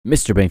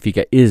Mr.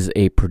 Benfica is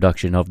a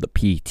production of the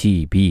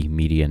PTB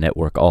Media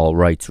Network. All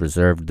rights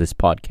reserved. This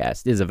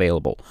podcast is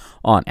available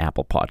on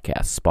Apple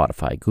Podcasts,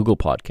 Spotify, Google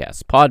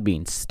Podcasts,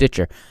 Podbean,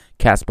 Stitcher,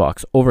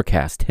 Castbox,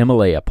 Overcast,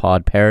 Himalaya,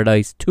 Pod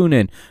Paradise,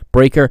 TuneIn,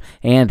 Breaker,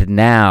 and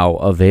now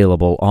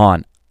available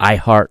on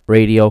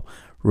iHeartRadio,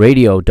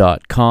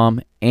 radio.com,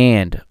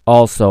 and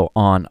also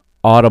on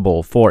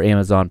Audible for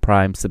Amazon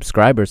Prime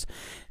subscribers.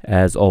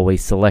 As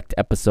always, select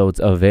episodes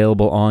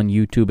available on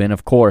YouTube and,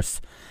 of course,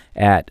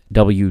 at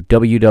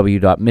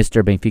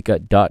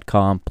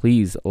www.mrbenfica.com.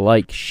 Please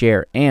like,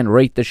 share, and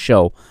rate the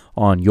show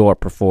on your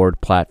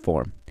preferred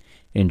platform.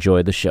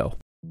 Enjoy the show.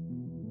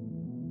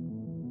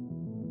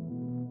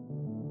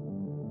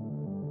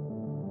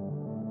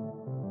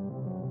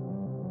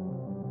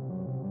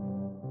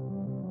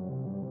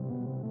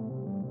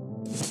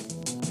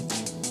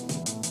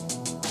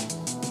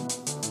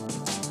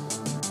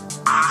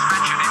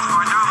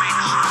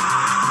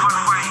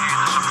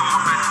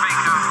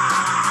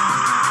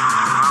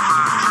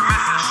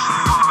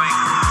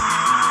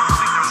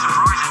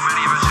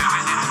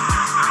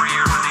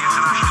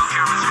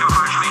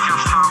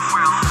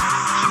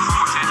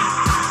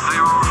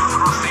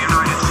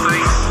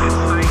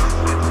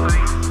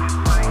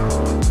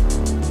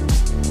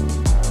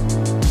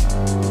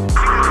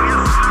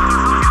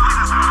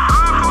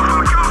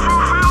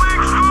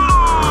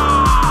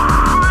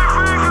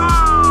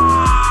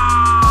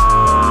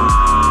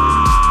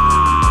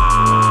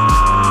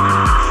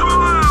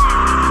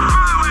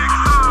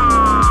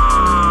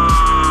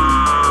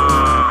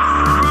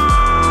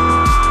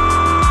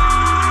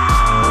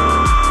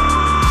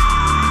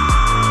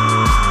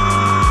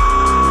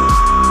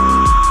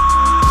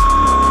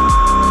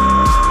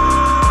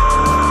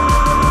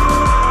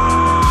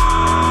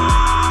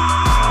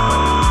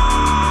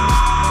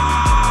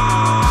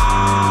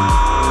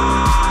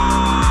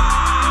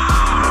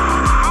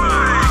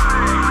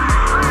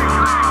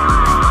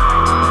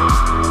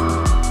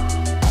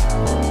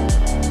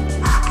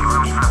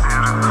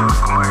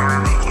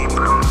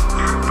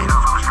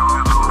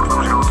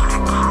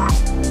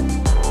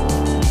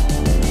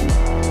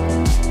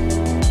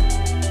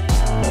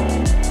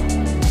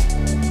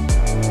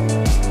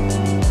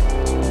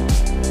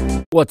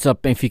 What's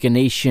up, Benfica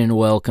Nation?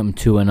 Welcome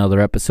to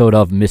another episode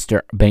of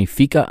Mr.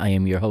 Benfica. I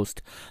am your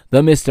host,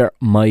 the Mr.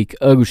 Mike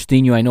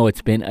Agostinho. I know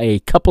it's been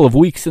a couple of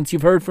weeks since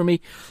you've heard from me,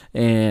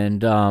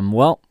 and,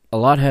 well, a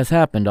lot has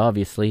happened,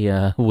 obviously,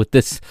 with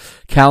this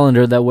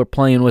calendar that we're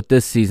playing with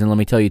this season. Let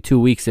me tell you, 2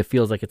 weeks, it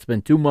feels like it's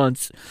been 2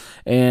 months,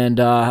 and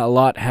a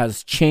lot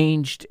has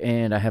changed,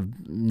 and I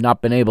have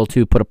not been able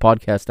to put a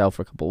podcast out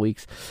for a couple of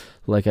weeks,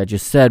 like I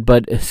just said,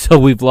 but so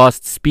we've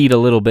lost speed a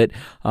little bit,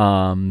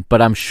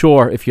 but I'm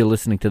sure if you're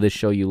listening to this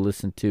show, you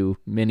listen to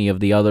many of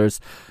the others,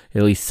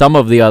 at least some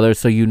of the others,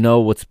 so you know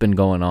what's been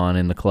going on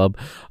in the club.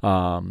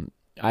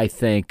 I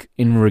think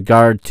in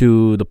regard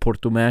to the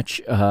Porto match,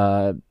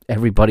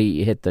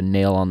 everybody hit the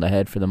nail on the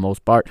head for the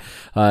most part.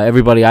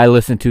 Everybody I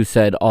listened to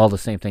said all the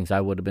same things I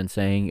would have been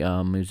saying.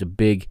 It was a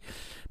big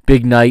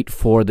night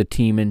for the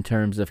team in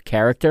terms of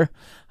character.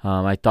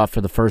 I thought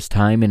for the first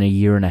time in a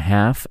year and a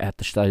half at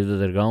the Estádio do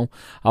Dragão,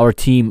 our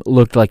team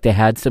looked like they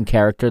had some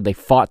character. They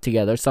fought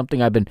together,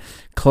 something I've been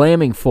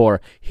claiming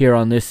for here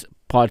on this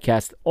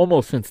podcast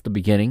almost since the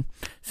beginning,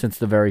 since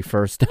the very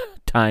first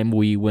time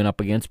we went up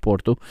against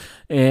Porto.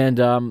 And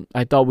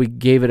I thought we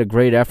gave it a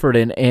great effort,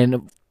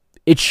 and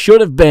it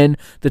should have been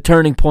the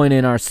turning point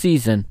in our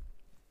season.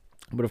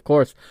 But, of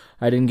course,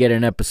 I didn't get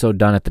an episode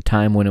done at the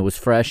time when it was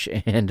fresh,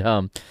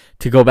 and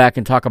to go back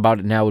and talk about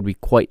it now would be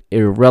quite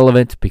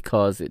irrelevant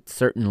because it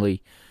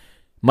certainly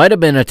might have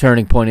been a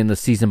turning point in the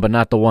season, but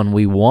not the one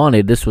we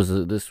wanted. This was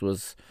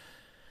the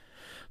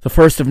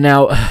first of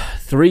now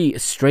 3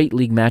 straight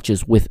league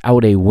matches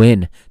without a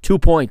win. 2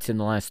 points in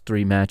the last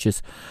 3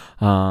 matches.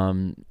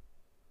 If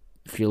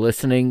you're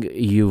listening,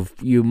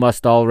 you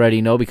must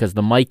already know because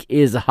the mic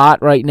is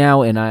hot right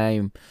now, and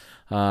I'm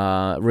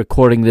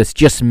recording this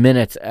just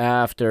minutes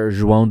after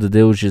João de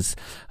Deus's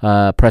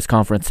press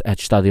conference at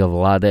Estádio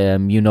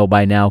Alvalade. You know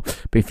by now,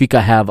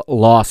 Benfica have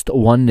lost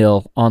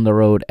 1-0 on the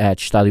road at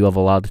Estádio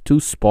Alvalade to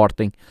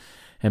Sporting,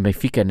 and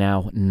Benfica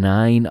now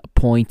 9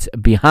 points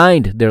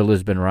behind their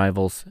Lisbon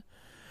rivals,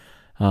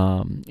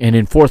 and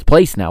in 4th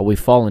place now. We've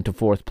fallen to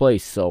 4th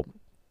place, so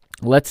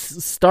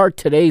let's start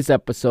today's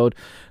episode.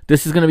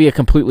 This is going to be a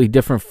completely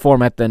different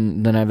format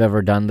than I've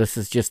ever done. This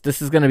is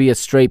going to be a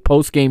straight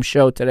post-game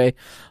show today.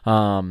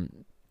 Like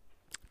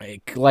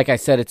I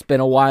said, it's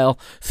been a while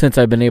since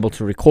I've been able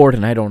to record,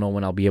 and I don't know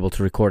when I'll be able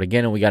to record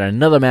again. And we got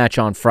another match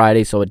on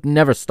Friday, so it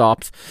never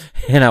stops.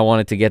 And I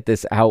wanted to get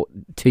this out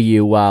to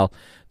you while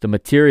the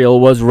material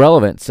was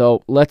relevant.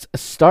 So let's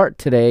start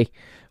today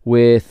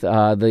with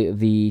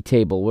the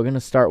table. We're going to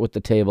start with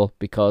the table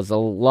because a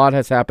lot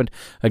has happened.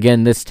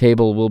 Again, this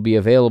table will be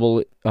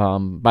available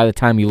by the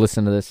time you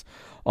listen to this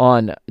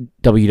on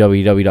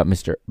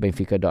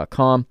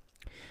www.mrbenfica.com.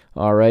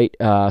 All right,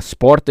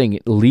 Sporting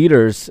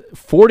leaders,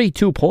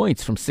 42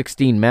 points from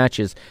 16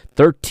 matches,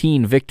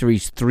 13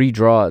 victories, 3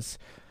 draws.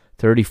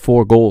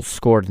 34 goals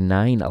scored,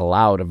 9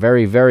 allowed. A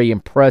very, very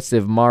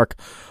impressive mark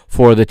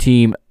for the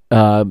team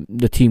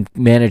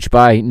managed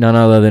by none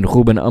other than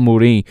Ruben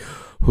Amorim,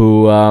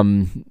 who,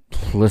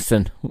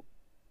 listen,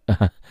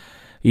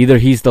 either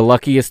he's the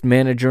luckiest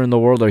manager in the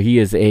world or he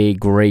is a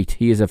great.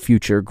 He is a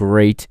future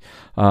great.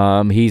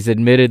 He's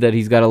admitted that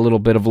he's got a little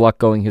bit of luck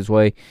going his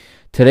way.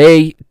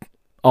 Today,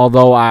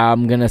 although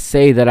I'm going to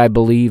say that I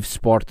believe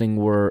Sporting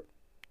were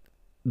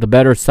the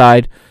better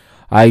side,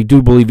 I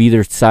do believe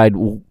either side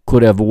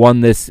could have won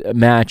this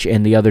match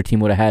and the other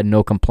team would have had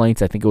no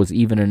complaints. I think it was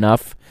even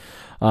enough.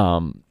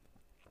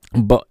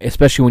 But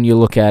especially when you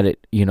look at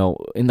it,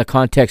 in the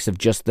context of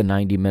just the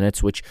 90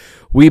 minutes, which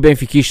we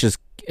Benfiquistas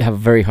have a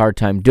very hard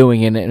time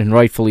doing, and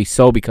rightfully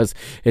so, because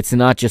it's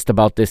not just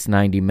about this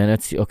 90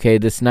 minutes. Okay,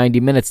 this 90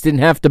 minutes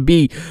didn't have to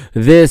be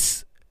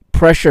this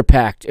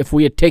pressure-packed if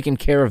we had taken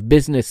care of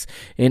business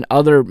in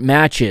other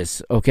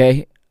matches,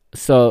 okay?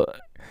 So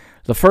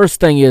the first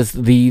thing is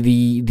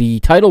the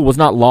title was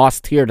not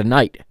lost here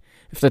tonight.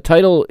 If the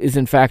title is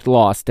in fact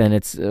lost, and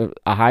it's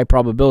a high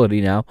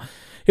probability now,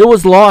 it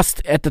was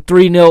lost at the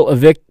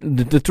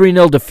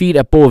 3-0 defeat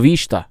at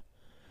Boavista.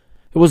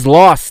 It was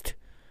lost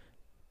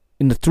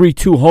in the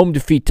 3-2 home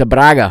defeat to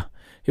Braga.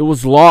 It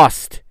was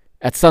lost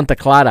at Santa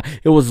Clara.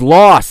 It was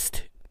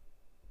lost.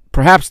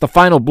 Perhaps the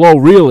final blow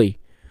really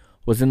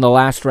was in the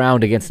last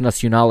round against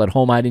Nacional at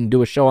home. I didn't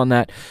do a show on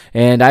that,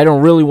 and I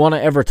don't really want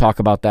to ever talk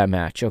about that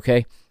match,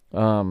 okay?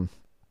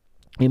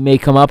 It may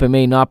come up, it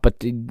may not,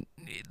 but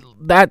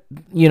that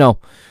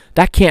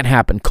can't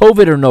happen.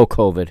 COVID or no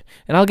COVID.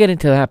 And I'll get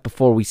into that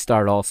before we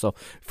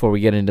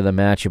get into the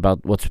match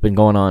about what's been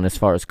going on as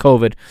far as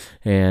COVID.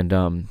 And,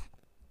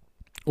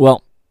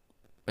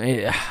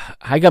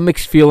 I got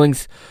mixed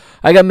feelings.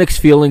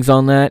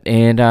 On that,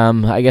 and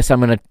I guess I'm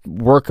going to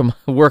work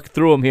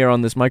through them here on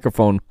this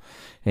microphone.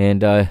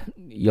 And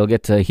you'll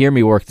get to hear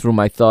me work through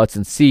my thoughts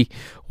and see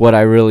what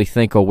I really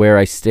think or where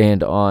I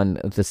stand on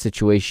the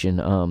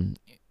situation.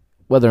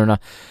 Whether or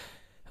not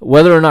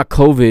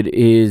COVID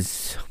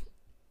is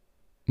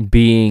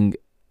being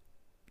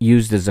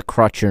used as a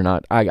crutch or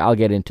not, I'll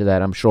get into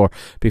that, I'm sure,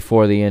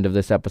 before the end of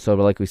this episode.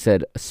 But like we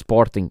said,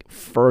 Sporting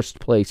first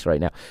place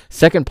right now.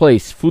 Second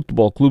place,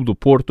 Futebol Clube do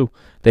Porto.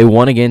 They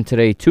won again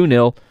today,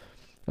 2-0.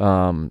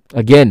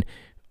 Again,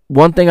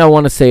 one thing I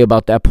want to say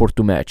about that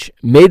Porto match,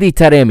 Mehdi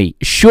Taremi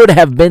should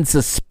have been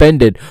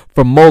suspended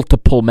for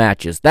multiple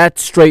matches. That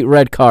straight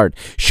red card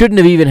shouldn't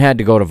have even had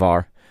to go to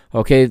VAR.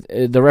 Okay,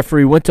 the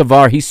referee went to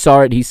VAR. He saw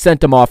it. He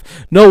sent him off.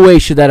 No way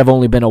should that have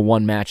only been a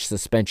one-match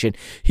suspension.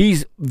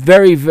 He's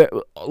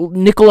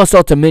Nicolas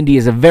Otamendi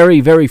is a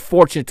very, very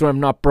fortunate to have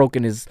not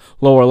broken his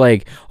lower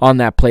leg on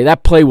that play.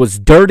 That play was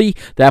dirty.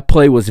 That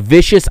play was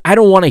vicious. I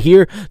don't want to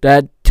hear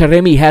that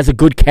Taremi has a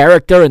good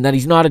character and that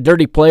he's not a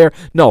dirty player.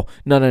 No.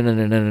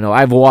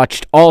 I've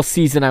watched all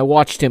season. I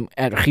watched him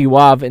at Rio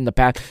Ave in the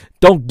past.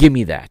 Don't give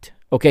me that.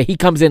 Okay, he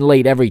comes in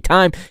late every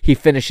time. He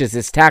finishes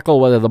his tackle,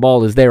 whether the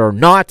ball is there or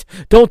not.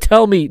 Don't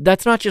tell me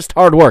that's not just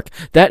hard work.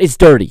 That is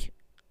dirty.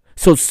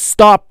 So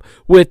stop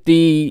with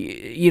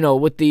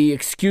the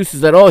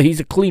excuses that,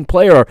 he's a clean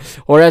player,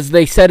 or as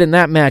they said in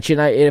that match,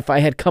 and if I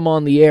had come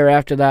on the air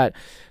after that,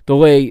 the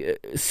way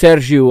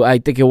Sergio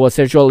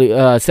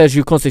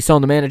Conceição,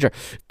 the manager,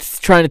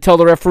 trying to tell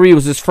the referee it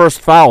was his first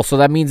foul, so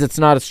that means it's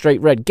not a straight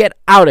red. Get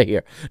out of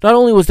here. Not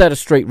only was that a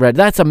straight red,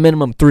 that's a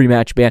minimum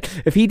 3-match ban.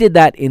 If he did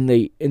that in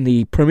the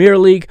Premier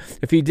League,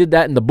 if he did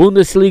that in the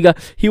Bundesliga,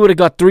 he would have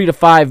got 3 to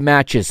 5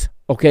 matches.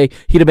 Okay,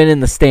 he'd have been in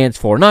the stands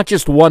for, not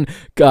just one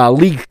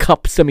League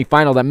Cup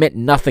semifinal that meant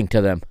nothing to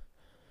them.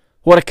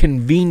 What a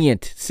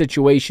convenient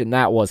situation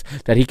that was,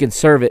 that he can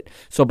serve it.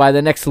 So by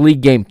the next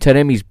league game,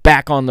 Taremi's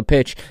back on the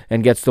pitch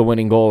and gets the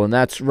winning goal. And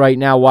that's right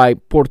now why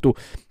Porto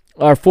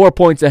are 4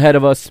 points ahead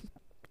of us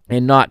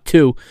and not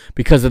 2,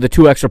 because of the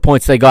 2 extra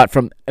points they got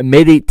from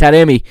Mehdi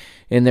Taremi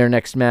in their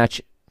next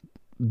match.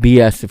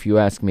 BS, if you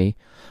ask me.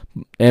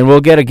 And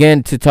we'll get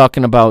again to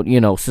talking about,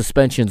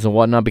 suspensions and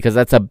whatnot, because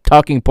that's a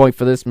talking point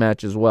for this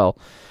match as well.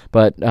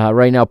 But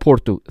right now,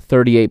 Porto,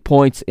 38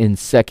 points in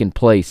second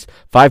place.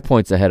 5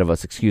 points ahead of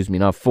us,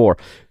 not 4.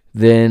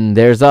 Then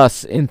there's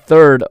us in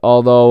third,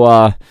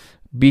 although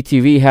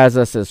BTV has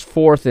us as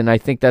fourth, and I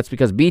think that's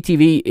because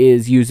BTV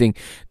is using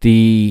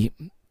the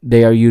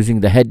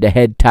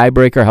head-to-head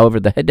tiebreaker. However,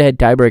 the head-to-head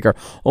tiebreaker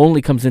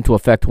only comes into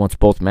effect once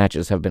both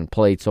matches have been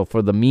played. So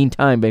for the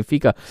meantime,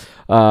 Benfica,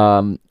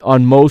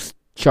 on most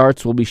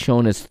charts, will be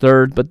shown as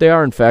third, but they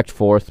are in fact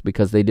fourth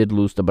because they did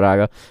lose to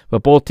Braga.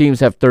 But both teams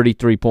have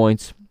 33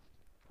 points,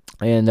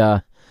 and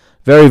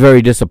very,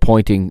 very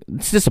disappointing.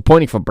 It's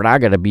disappointing for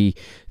Braga to be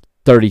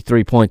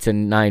 33 points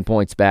and 9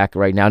 points back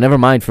right now. Never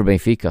mind for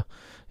Benfica,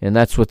 and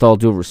that's with all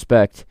due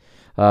respect.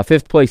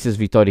 Fifth place is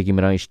Vitória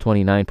Guimarães,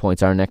 29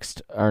 points. Our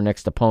next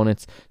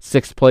opponents.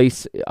 Sixth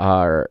place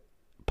are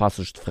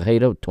Paços de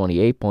Ferreira,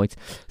 28 points.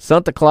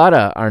 Santa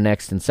Clara are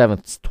next in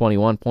seventh,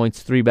 21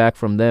 points. 3 back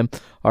from them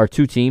are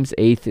 2 teams.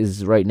 Eighth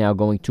is right now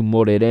going to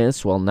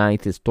Moreirense, while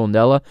ninth is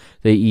Tondela.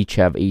 They each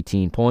have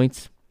 18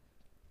 points.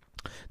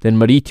 Then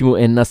Marítimo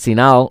and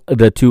Nacional,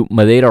 the 2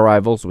 Madeira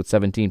rivals, with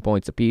 17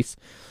 points apiece.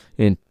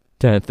 in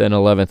 10th and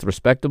 11th,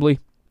 respectively.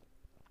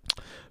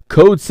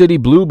 Code City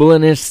Blue,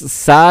 Belenenses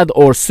SAD,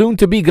 or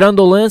soon-to-be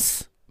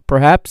Grandolenses,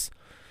 perhaps.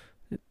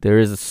 There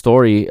is a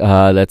story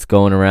that's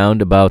going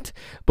around about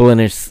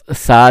Belenenses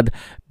SAD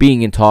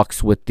being in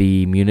talks with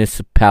the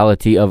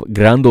municipality of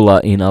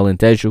Grândola in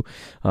Alentejo,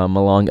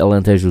 along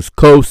Alentejo's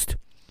coast,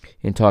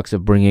 in talks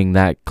of bringing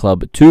that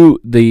club to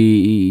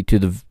the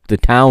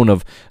town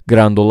of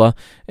Grândola,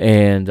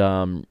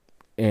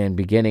 and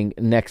beginning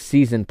next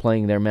season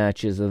playing their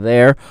matches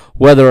there.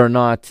 Whether or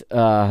not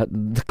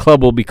the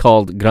club will be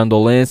called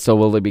Grandolenses, or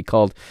will they be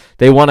called?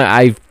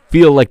 I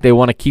feel like they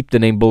want to keep the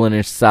name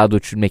Belenenses SAD,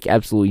 which would make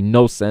absolutely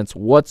no sense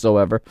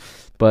whatsoever.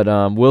 But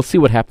we'll see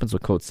what happens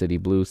with Code City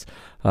Blues.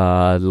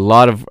 A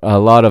lot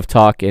of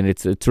talk, and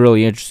it's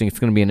really interesting. It's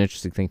going to be an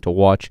interesting thing to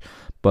watch.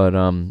 But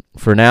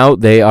for now,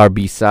 they are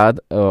BSAD,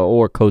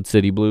 or Code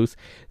City Blues.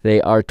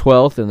 They are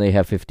 12th, and they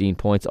have 15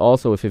 points.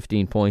 Also with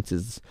 15 points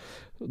is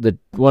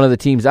one of the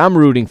teams I'm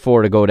rooting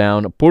for to go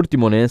down,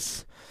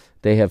 Portimonense.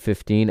 They have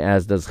 15,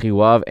 as does Rio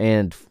Ave,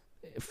 and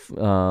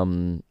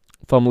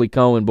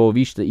Famalicão and Boa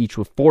Vista, each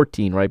with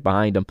 14 right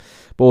behind them.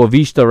 Boa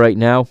Vista right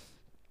now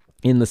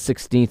in the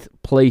 16th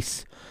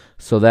place,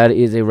 so that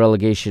is a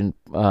relegation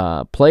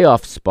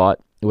playoff spot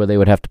where they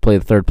would have to play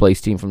the third-place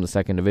team from the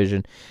second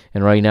division.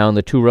 And right now in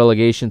the two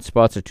relegation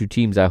spots are two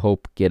teams I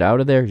hope get out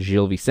of there,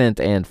 Gil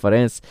Vicente and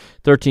Farense.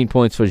 13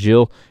 points for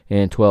Gil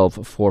and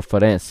 12 for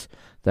Farense.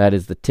 That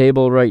is the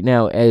table right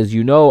now. As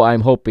you know,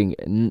 I'm hoping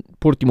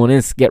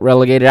Portimonense get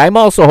relegated. I'm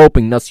also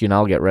hoping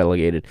Nacional get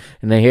relegated.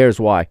 And here's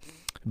why,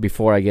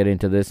 before I get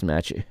into this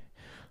match.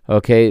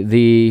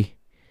 Okay,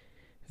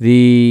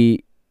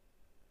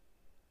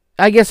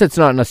 I guess it's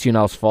not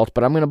Nacional's fault,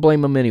 but I'm going to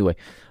blame them anyway.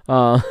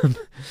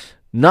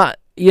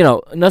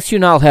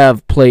 Nacional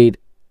have played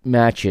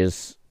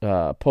matches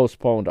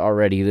postponed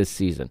already this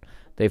season.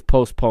 They've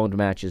postponed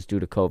matches due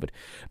to COVID.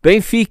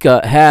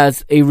 Benfica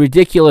has a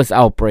ridiculous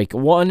outbreak,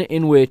 one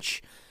in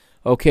which,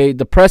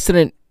 the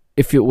precedent,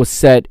 if it was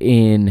set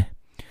in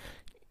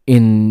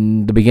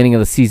the beginning of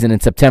the season in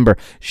September,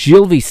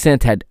 Gil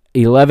Vicente had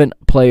 11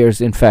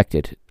 players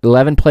infected.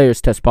 11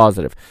 players test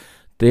positive.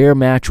 Their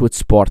match with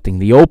Sporting,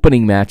 the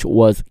opening match,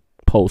 was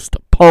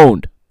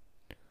postponed.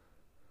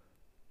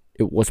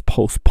 It was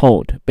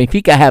postponed.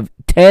 Benfica have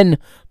 10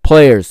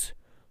 players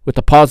with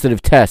a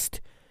positive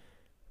test.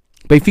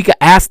 Benfica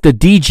asked the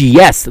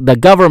DGS, the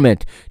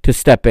government, to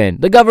step in.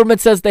 The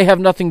government says they have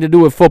nothing to do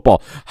with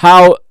football.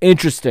 How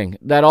interesting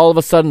that all of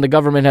a sudden the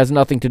government has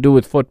nothing to do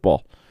with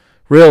football.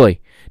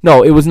 Really?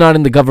 No, it was not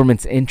in the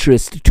government's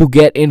interest to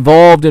get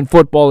involved in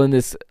football in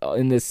this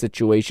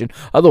situation.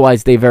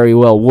 Otherwise, they very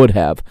well would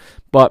have.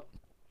 But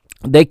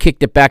they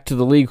kicked it back to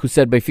the league, who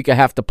said Benfica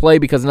have to play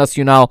because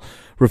Nacional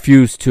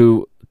refused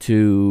to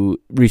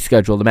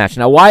reschedule the match.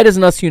 Now, why does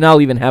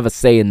Nacional even have a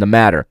say in the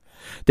matter?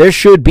 There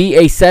should be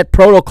a set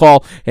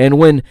protocol, and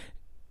when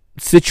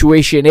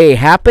situation A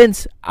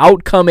happens,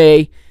 outcome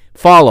A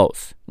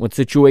follows. When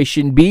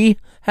situation B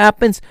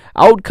happens,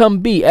 outcome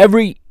B.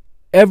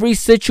 Every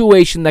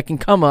situation that can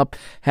come up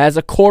has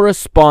a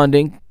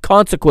corresponding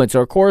consequence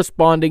or a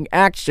corresponding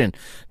action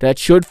that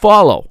should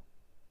follow.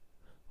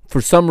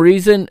 For some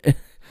reason,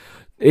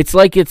 it's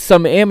like it's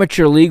some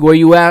amateur league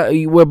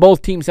where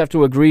both teams have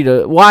to agree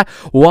to.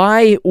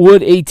 Why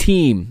would a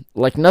team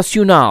like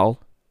Nacional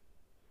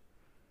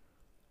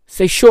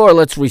say, sure,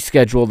 let's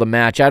reschedule the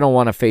match. I don't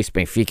want to face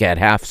Benfica at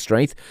half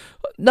strength.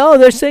 No,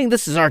 they're saying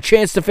this is our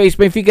chance to face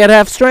Benfica at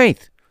half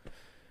strength.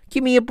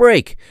 Give me a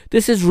break.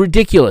 This is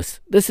ridiculous.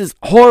 This is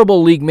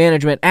horrible league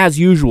management, as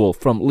usual,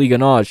 from Liga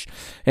NOS.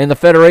 And the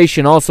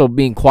federation also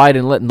being quiet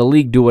and letting the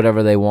league do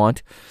whatever they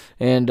want.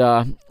 And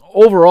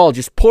overall,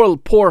 just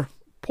poor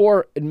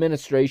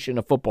administration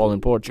of football in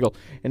Portugal,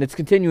 and it's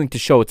continuing to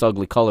show its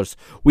ugly colors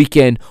week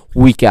in,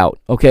 week out.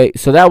 Okay,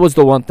 so that was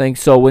the one thing.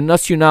 So when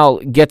Nacional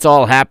gets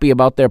all happy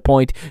about their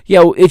point,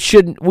 we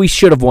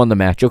should have won the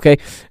match. Okay,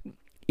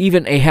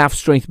 even a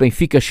half-strength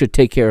Benfica should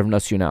take care of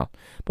Nacional.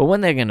 But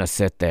when they're gonna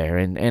sit there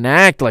and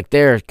act like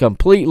they're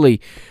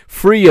completely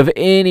free of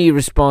any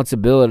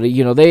responsibility,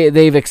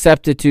 they've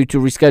accepted to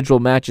reschedule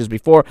matches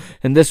before,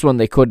 and this one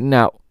they couldn't.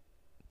 Now,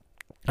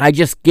 I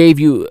just gave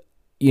you,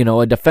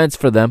 a defense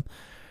for them.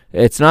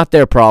 It's not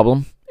their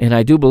problem, and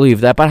I do believe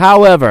that. But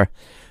however,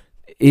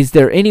 is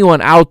there anyone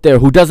out there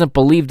who doesn't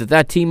believe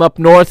that team up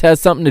north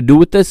has something to do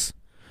with this?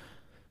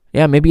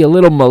 Yeah, maybe a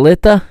little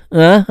maleta,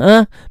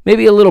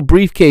 maybe a little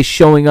briefcase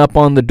showing up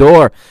on the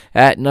door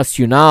at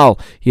Nacional,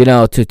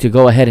 to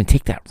go ahead and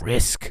take that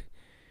risk.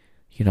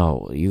 You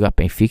got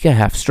Benfica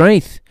half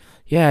strength.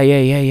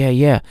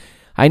 Yeah.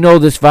 I know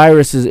this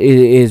virus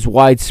is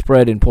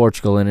widespread in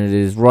Portugal and it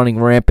is running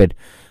rampant,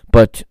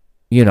 but,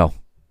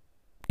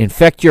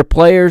 infect your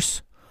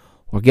players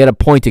or get a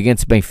point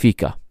against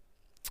Benfica.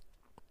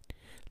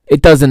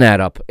 It doesn't add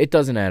up. It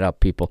doesn't add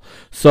up, people.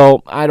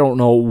 So I don't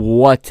know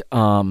what.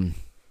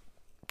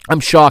 I'm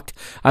shocked.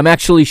 I'm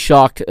actually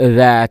shocked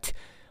that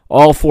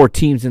all four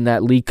teams in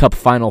that League Cup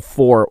Final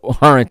Four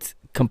aren't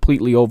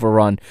completely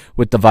overrun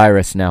with the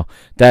virus now.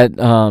 That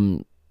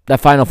that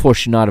Final Four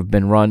should not have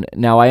been run.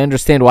 Now, I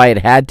understand why it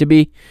had to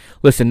be.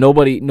 Listen,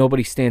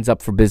 nobody stands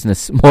up for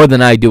business more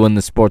than I do in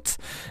the sports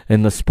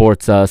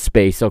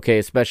space. Okay,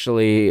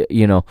 especially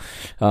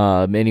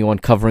anyone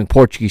covering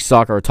Portuguese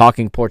soccer or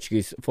talking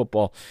Portuguese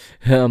football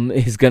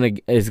is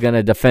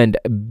gonna defend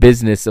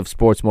business of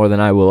sports more than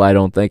I will. I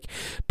don't think,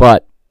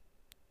 but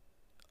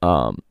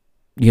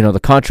the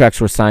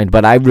contracts were signed.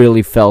 But I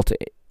really felt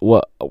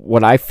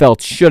what I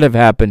felt should have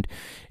happened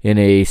in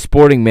a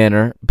sporting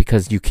manner,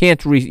 because you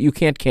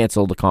can't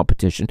cancel the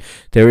competition.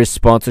 There is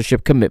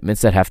sponsorship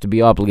commitments that have to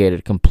be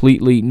obligated.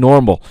 Completely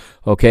normal,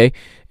 okay?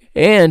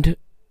 And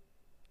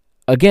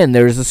again,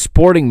 there is a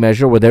sporting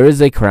measure where there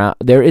is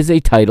a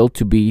title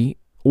to be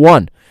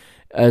won,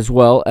 as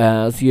well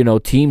as,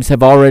 teams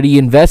have already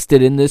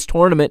invested in this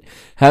tournament,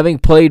 having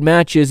played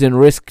matches and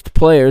risked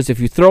players. If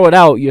you throw it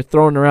out, you're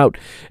throwing out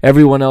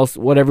everyone else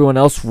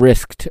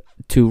risked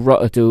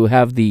to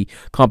have the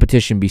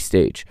competition be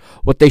staged.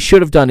 What they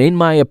should have done, in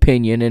my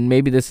opinion, and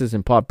maybe this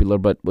isn't popular,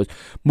 but was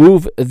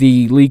move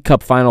the League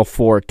Cup Final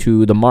Four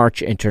to the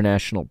March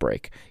international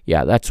break.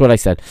 Yeah, that's what I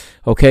said.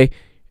 Okay,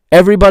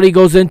 everybody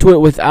goes into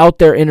it without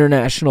their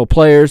international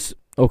players.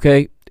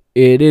 Okay,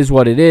 it is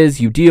what it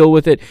is. You deal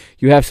with it.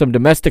 You have some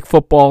domestic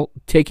football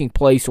taking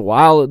place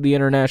while the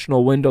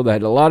international window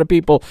that a lot of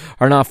people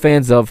are not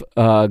fans of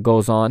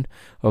goes on.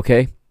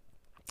 Okay,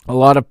 a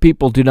lot of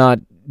people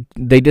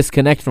they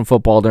disconnect from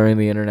football during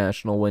the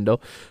international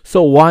window.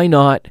 So why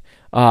not?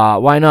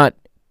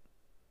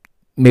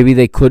 Maybe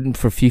they couldn't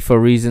for FIFA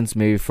reasons,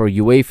 maybe for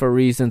UEFA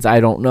reasons. I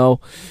don't know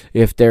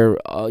if they're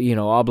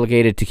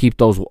obligated to keep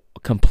those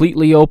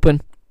completely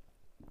open,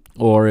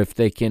 or if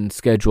they can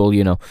schedule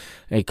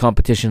a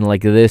competition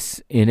like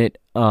this in it.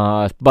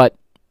 But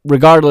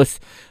regardless,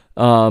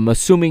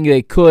 assuming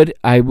they could,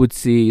 I would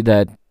see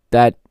that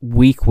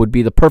week would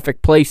be the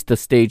perfect place to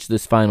stage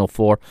this Final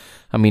Four.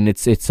 I mean,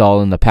 it's all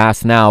in the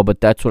past now,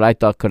 but that's what I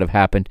thought could have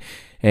happened.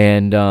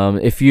 And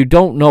if you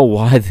don't know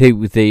why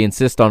they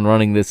insist on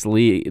running this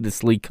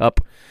League Cup,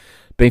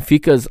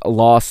 Benfica's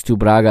loss to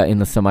Braga in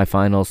the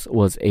semifinals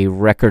was a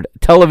record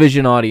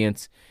television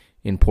audience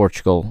in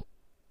Portugal.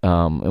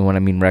 And when I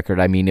mean record,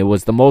 I mean it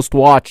was the most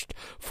watched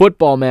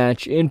football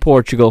match in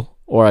Portugal,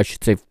 or I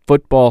should say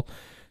football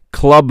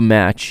club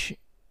match.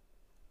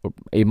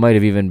 It might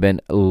have even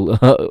been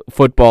a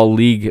football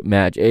league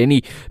match.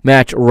 Any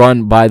match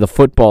run by the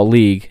Football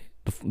League,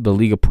 the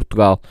Liga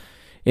Portugal,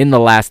 in the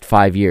last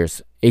 5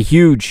 years. A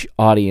huge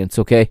audience,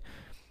 okay?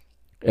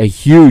 A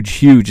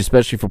huge,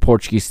 especially for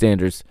Portuguese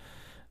standards,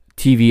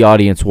 TV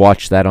audience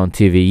watched that on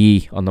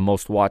TVE, on the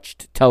most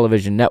watched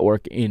television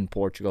network in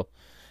Portugal.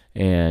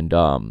 And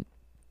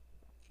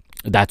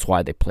that's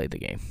why they played the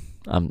game.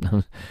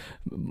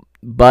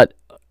 But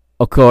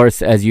of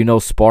course, as you know,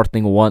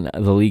 Sporting won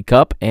the League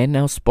Cup, and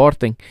now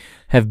Sporting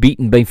have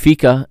beaten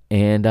Benfica,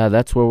 and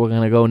that's where we're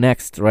going to go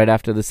next, right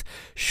after this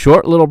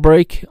short little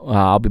break.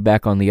 I'll be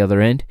back on the other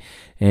end,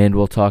 and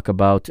we'll talk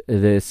about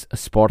this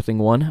Sporting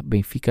 1,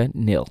 Benfica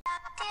 0.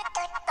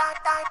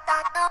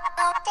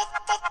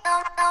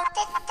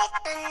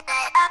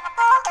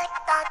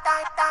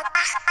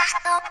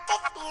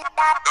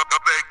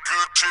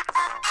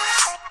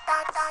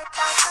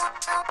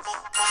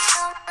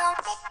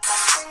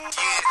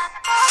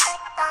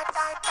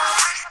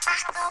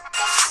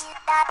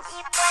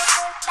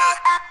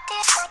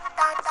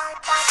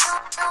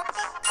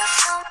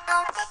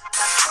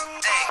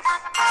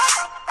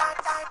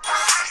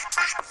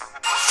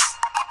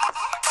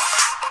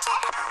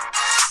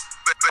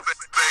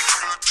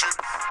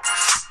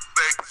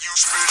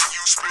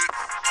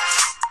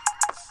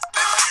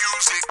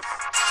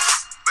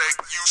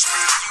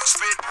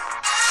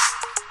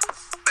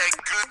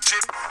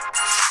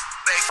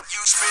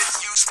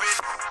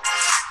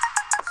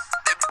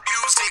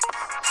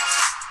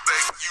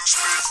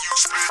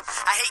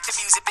 I hate the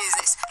music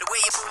business, the way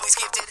your bully's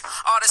gifted.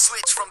 Ought to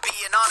switch from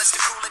being honest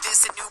to cool and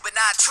distant, new but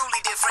not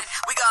truly different.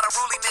 We got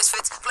unruly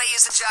misfits,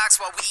 players and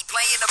jocks, while we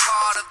playing the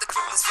part of the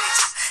clueless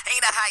victim.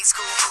 Ain't a high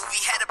school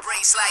movie, had a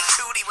brace like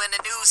Tootie when the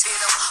news hit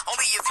them.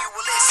 Only if you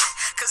will listen,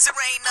 cause there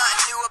ain't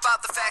nothing new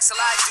about the facts of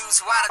life,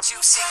 dudes. Why don't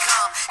you sit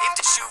calm? If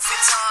the shoe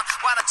fits on,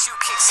 why don't you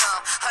kick some?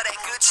 Of that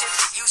good shit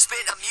that you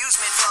spit,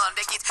 amusement fun.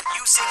 They get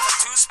you sick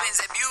from two spins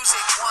at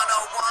music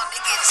 101.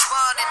 It gets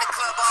fun in the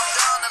club, I'm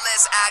done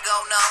unless I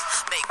go numb.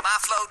 Make my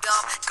flow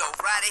dumb, go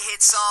write a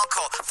hit song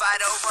called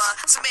Fight or Run.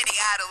 So many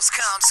idols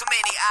come, so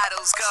many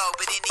idols go,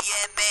 but in the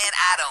end, man,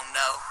 I don't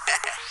know.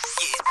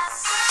 Yeah.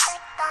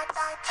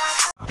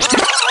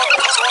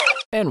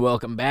 And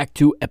welcome back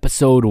to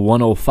episode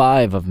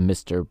 105 of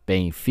Mr.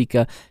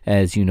 Benfica.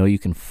 As you know, you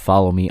can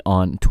follow me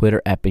on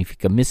Twitter at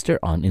Benfica Mister,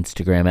 on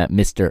Instagram at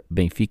Mr.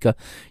 Benfica.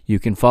 You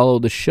can follow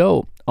the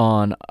show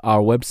on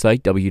our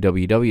website,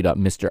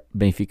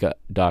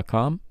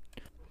 www.mrbenfica.com.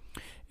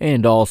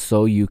 And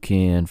also, you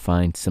can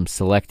find some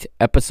select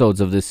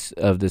episodes of this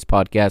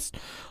podcast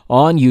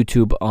on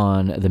YouTube,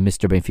 on the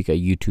Mr. Benfica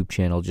YouTube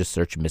channel. Just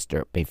search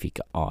Mr. Benfica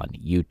on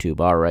YouTube.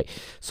 All right,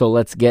 so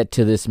let's get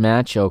to this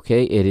match.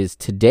 Okay, it is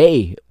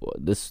today.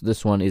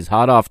 This one is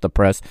hot off the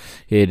press.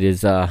 It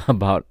is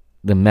about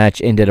the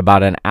match ended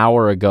about an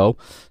hour ago,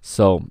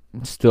 so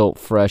still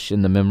fresh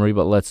in the memory.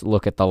 But let's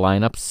look at the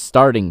lineup.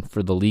 Starting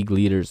for the league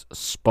leaders,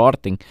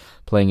 Sporting,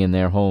 playing in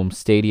their home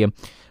stadium.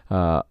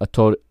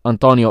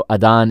 Antonio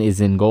Adan is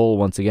in goal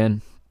once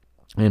again,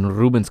 and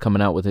Ruben's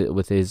coming out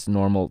with his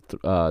normal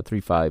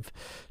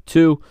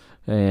 3-5-2.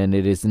 And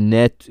it is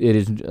Neto,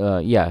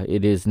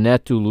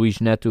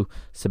 Luis Neto,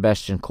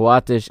 Sebastian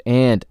Coates,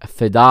 and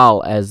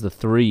Fidal as the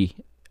 3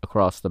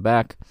 across the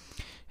back.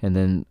 And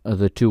then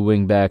the 2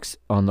 wing-backs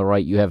on the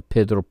right, you have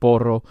Pedro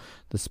Porro,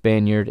 the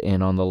Spaniard,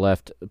 and on the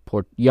left,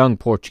 young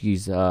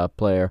Portuguese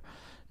player,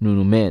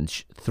 Nuno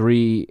Mendes.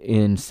 3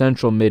 in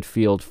central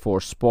midfield for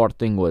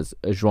Sporting was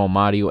João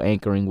Mario,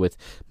 anchoring with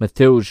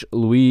Mateus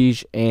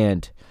Luiz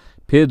and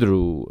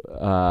Pedro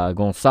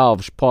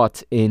Gonçalves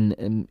Pot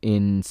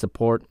in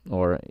support,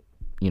 or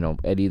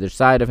at either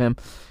side of him.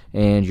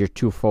 And your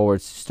 2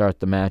 forwards to start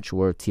the match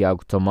were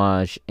Tiago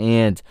Tomás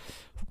and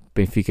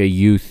Benfica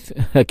Youth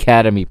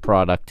Academy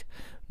product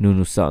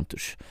Nuno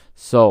Santos.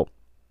 So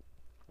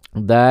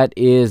that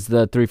is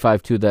the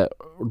 3-5-2 that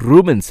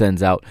Ruben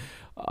sends out.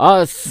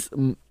 Us,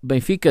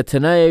 Benfica,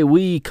 tonight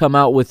we come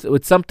out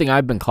with something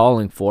I've been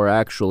calling for,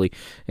 actually.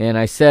 And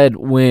I said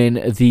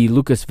when the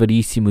Lucas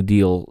Verissimo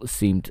deal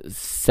seemed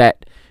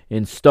set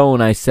in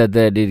stone, I said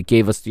that it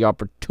gave us the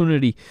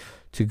opportunity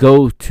to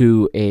go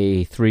to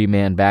a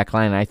 3-man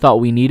backline. I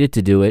thought we needed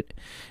to do it,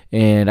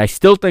 and I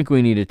still think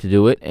we needed to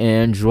do it.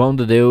 And João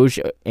de Deus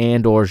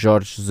and or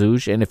Jorge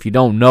Jesus. And if you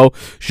don't know,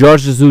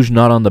 Jorge Jesus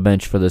not on the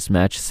bench for this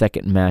match,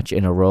 second match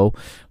in a row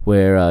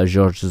where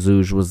Jorge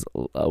Jesus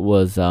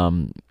was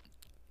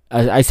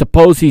I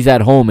suppose he's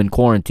at home in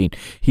quarantine.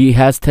 He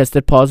has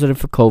tested positive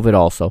for COVID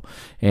also.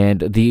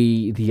 And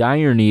the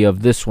irony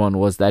of this one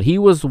was that he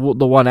was the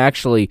one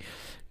actually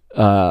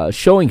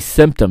showing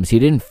symptoms. He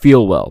didn't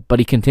feel well, but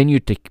he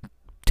continued to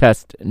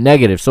test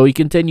negative, so he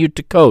continued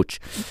to coach.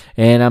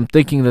 And I'm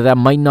thinking that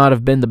might not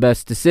have been the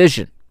best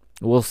decision.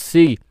 We'll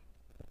see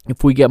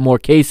if we get more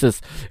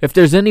cases. If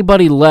there's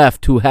anybody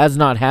left who has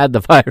not had the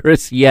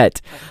virus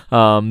yet,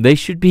 they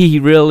should be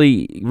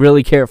really,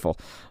 really careful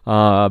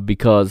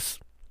because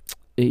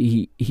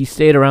he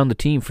stayed around the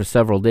team for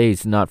several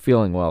days not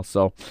feeling well.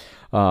 So,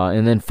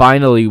 and then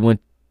finally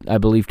went, I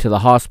believe, to the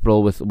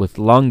hospital with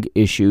lung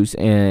issues,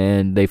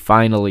 and they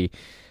finally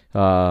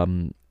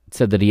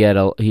said that he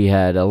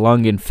had a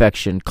lung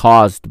infection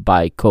caused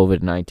by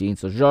COVID-19.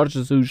 So Jorge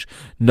Jesus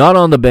not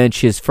on the bench.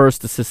 His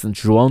first assistant,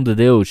 João de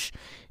Deus,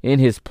 in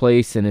his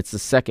place, and it's the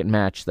second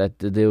match that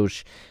de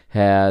Deus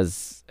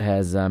has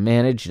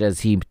managed, as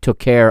he took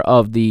care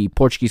of the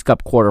Portuguese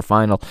Cup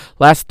quarterfinal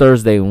last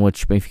Thursday, in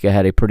which Benfica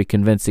had a pretty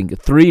convincing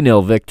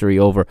 3-0 victory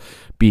over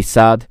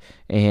Bissad,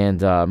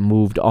 and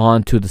moved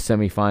on to the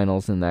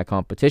semifinals in that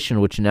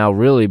competition, which now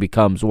really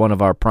becomes one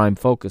of our prime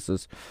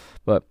focuses.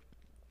 But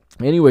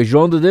anyway,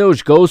 João de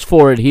Deus goes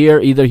for it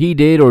here. Either he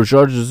did or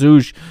Jorge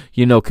Jesus,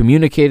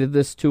 communicated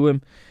this to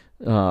him.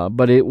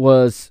 But it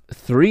was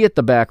 3 at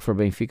the back for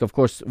Benfica. Of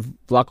course,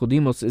 Vlaco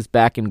Dimos is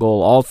back in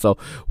goal also.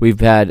 We've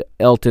had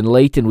Elton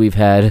Leighton. We've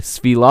had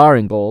Svilar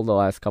in goal the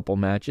last couple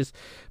matches.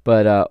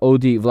 But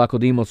Vlaco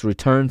Dimos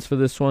returns for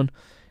this one.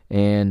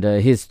 And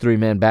his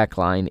 3-man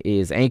backline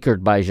is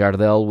anchored by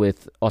Jardel,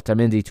 with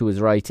Otamendi to his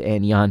right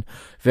and Jan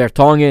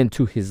Vertonghen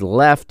to his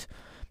left.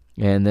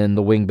 And then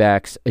the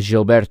wingbacks,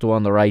 Gilberto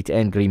on the right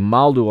and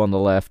Grimaldo on the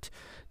left.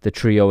 The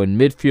trio in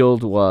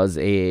midfield was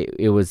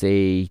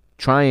a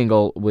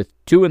triangle with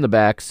 2 in the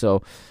back,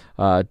 so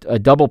a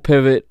double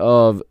pivot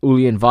of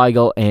Julian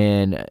Weigl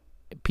and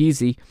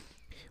Pizzi,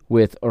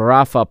 with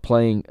Rafa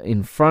playing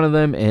in front of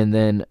them, and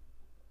then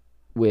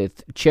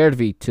with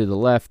Chervi to the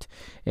left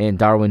and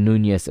Darwin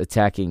Nunez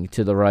attacking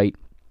to the right.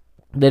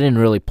 They didn't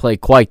really play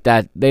quite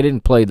that. They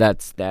didn't play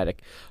that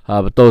static,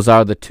 but those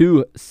are the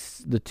two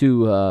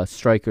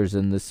strikers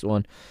in this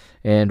one.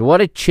 And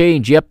what a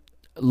change! Yep,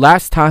 the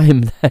last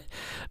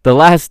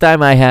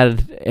time I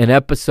had an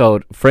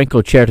episode,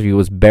 Franco Chervi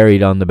was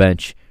buried on the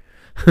bench,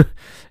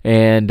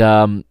 and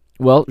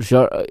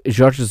Jorge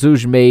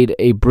Jesus made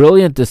a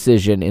brilliant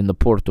decision in the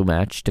Porto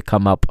match to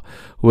come up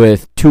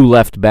with 2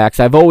 left backs.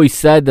 I've always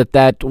said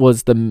that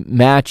was the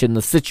match and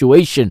the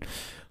situation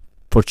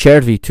for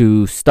Chervi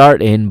to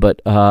start in,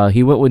 but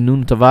he went with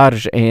Nuno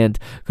Tavares and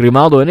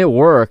Grimaldo, and it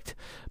worked.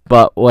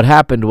 But what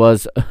happened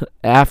was,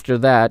 after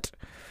that,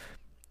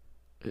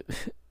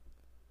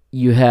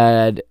 you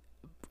had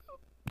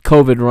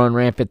COVID run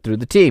rampant through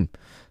the team.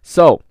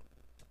 So,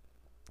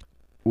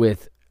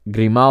 with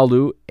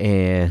Grimaldo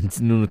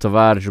and Nuno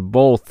Tavares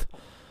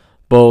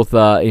both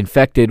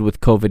infected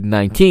with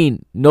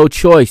COVID-19, no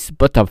choice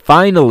but to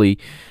finally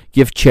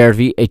give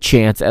Chervi a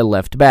chance at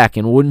left back.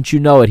 And wouldn't you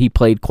know it, he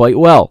played quite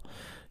well.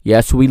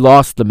 Yes, we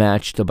lost the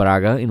match to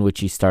Braga, in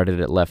which he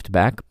started at left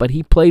back, but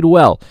he played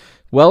well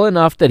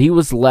enough that he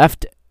was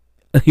left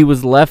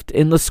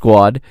in the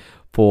squad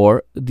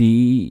for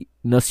the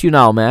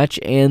Nacional match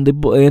and the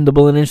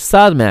Belenenses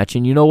SAD match.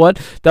 And you know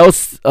what? That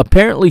was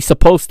apparently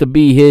supposed to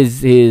be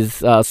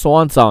his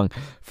swan song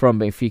from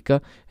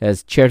Benfica,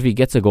 as Chervi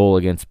gets a goal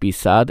against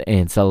BSAD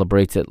and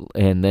celebrates it,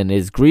 and then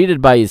is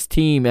greeted by his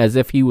team as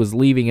if he was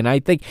leaving. And I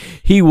think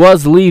he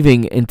was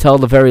leaving until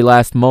the very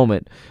last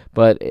moment,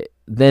 but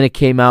then it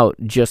came out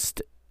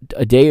just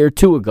a day or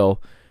two ago.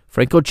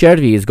 Franco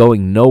Chervi is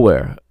going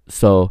nowhere.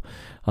 So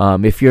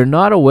if you're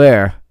not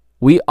aware,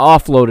 we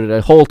offloaded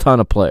a whole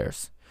ton of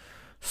players.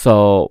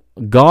 So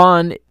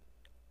gone,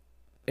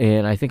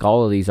 and I think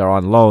all of these are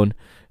on loan,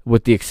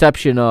 with the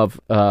exception of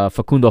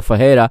Facundo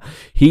Ferreira.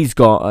 He's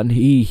gone.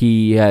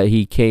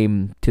 He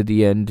came to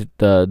the end.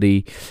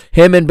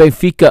 Him and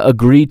Benfica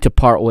agreed to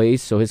part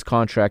ways, so his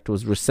contract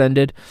was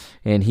rescinded,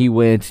 and he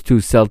went to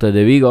Celta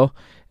de Vigo.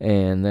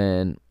 And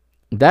then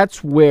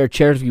that's where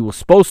Chervi was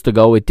supposed to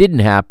go. It didn't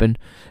happen,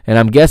 and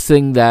I'm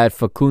guessing that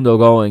Facundo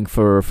going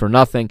for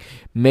nothing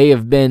may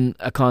have been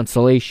a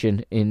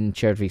consolation in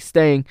Chervi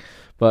staying.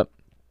 But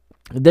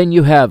then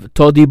you have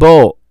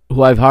Todibo,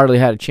 who I've hardly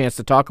had a chance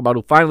to talk about,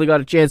 who finally got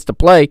a chance to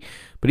play,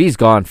 but he's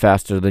gone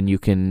faster than you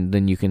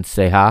can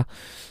say ha.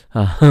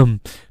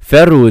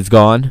 Ferru is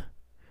gone.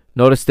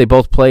 Notice they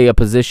both play a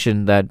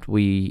position that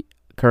we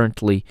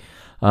currently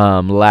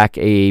lack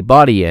a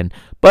body in.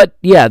 But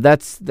yeah,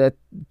 that's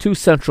two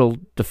central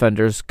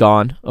defenders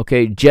gone.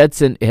 Okay,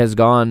 Jedson has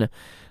gone.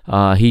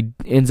 He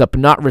ends up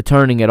not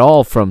returning at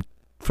all from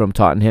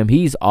Tottenham.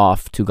 He's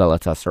off to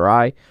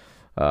Galatasaray.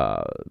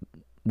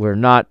 We're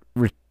not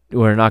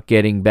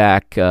getting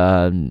back,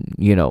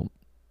 Florentino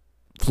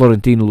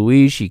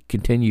Luis. He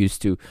continues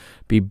to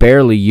be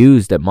barely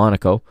used at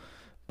Monaco.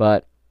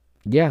 But,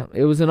 yeah,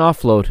 it was an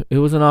offload.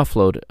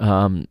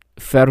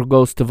 Ferro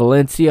goes to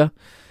Valencia,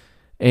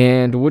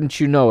 and wouldn't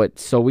you know it,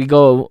 so we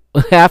go,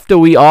 after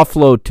we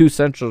offload two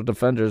central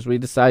defenders, we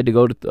decide to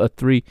go to a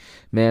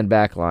three-man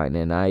back line.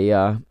 And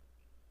I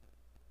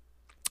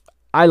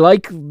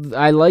like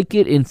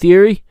it in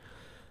theory.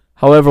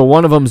 However,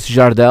 one of them's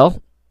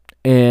Jardel.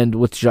 And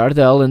with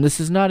Jardel, and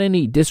this is not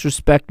any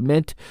disrespect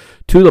meant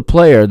to the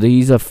player,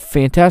 he's a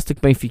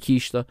fantastic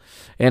Benfiquista,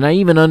 and I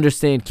even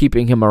understand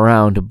keeping him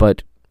around,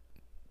 but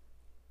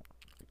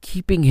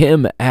keeping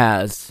him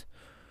as,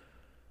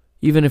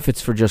 even if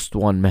it's for just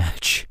one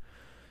match,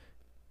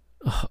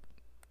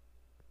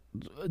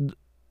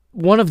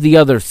 one of the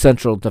other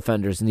central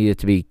defenders needed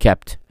to be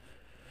kept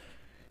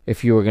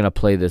if you were going to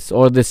play this,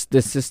 or this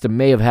system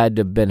may have had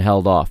to have been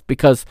held off,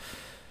 because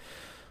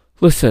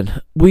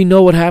listen, we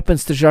know what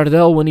happens to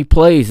Jardel when he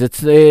plays.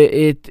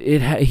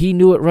 He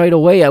knew it right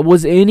away.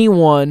 Was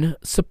anyone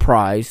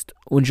surprised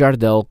when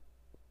Jardel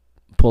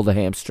pulled a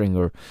hamstring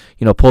or,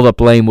 pulled up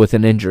lame with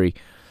an injury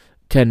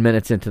 10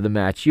 minutes into the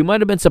match? You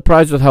might have been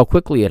surprised with how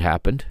quickly it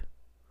happened.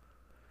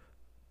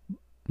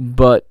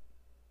 But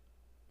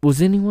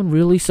was anyone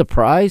really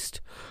surprised?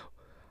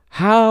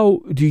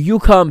 How do you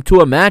come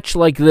to a match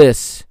like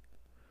this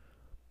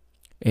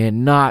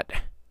and not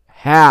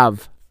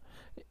have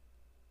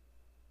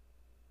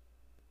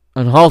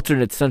an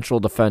alternate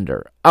central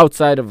defender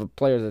outside of a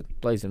player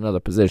that plays another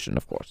position,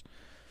 of course?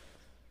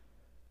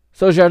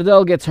 So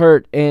Jardel gets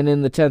hurt, and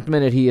in the 10th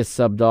minute he is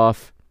subbed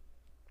off,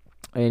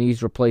 and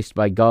he's replaced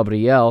by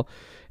Gabriel.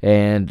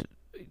 And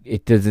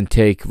it doesn't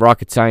take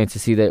rocket science to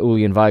see that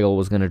Julian Weigl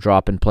was going to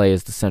drop and play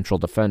as the central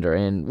defender,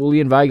 and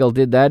Julian Weigl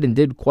did that and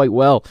did quite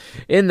well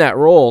in that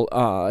role.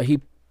 He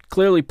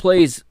clearly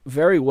plays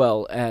very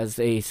well as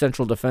a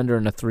central defender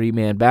in a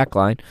three-man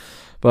backline,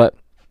 but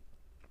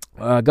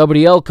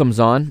Gabriel comes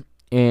on,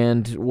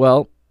 and,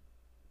 well,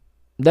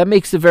 that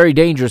makes it very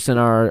dangerous in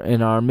our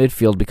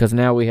midfield, because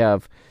now we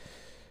have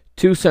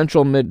two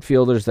central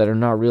midfielders that are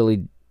not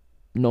really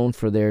known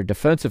for their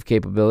defensive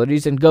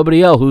capabilities, and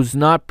Gabriel, who's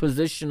not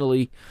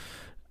positionally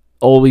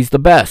always the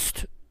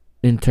best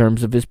in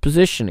terms of his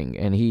positioning.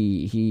 And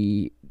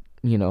he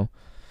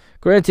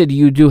granted,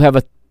 you do have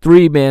a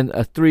three-man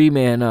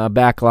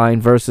back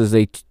line versus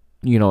a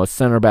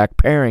center back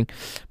pairing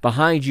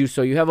behind you,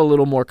 so you have a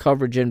little more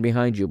coverage in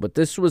behind you. But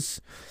this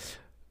was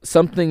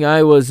something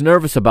I was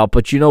nervous about.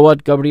 But you know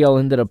what? Gabriel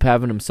ended up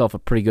having himself a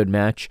pretty good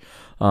match.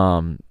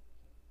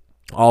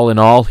 All in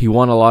all, he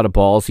won a lot of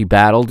balls. He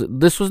battled.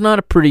 This was not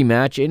a pretty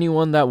match.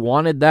 Anyone that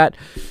wanted that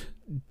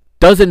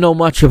doesn't know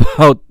much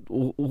about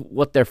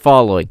what they're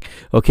following.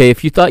 Okay,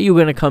 if you thought you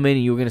were going to come in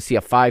and you were going to see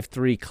a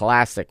 5-3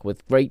 classic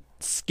with great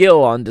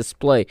skill on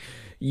display,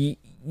 you're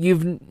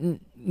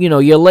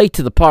late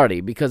to the party,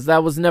 because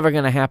that was never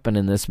going to happen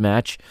in this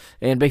match.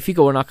 And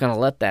Benfica were not going to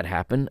let that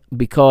happen,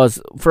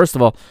 because, first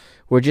of all,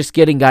 we're just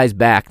getting guys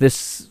back.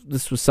 This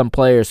was some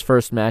players'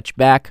 first match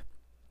back.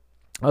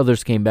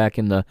 Others came back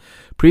in the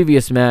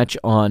previous match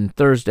on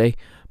Thursday,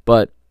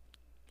 but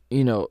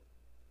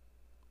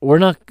we're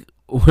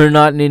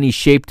not in any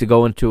shape to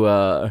go into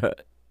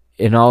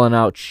an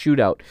all-and-out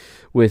shootout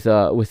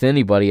with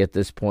anybody at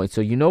this point.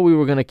 So we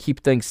were going to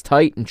keep things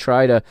tight and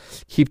try to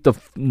keep the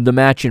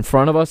match in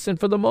front of us. And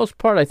for the most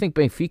part, I think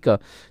Benfica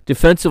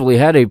defensively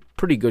had a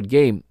pretty good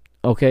game.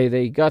 Okay,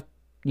 they got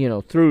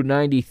through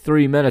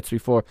 93 minutes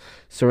before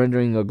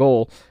surrendering a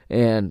goal,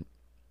 and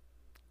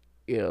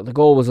the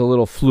goal was a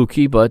little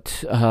fluky,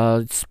 but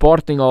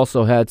Sporting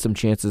also had some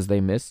chances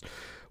they missed.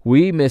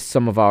 We missed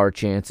some of our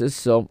chances,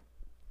 so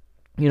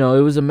it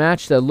was a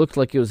match that looked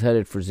like it was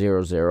headed for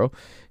 0-0.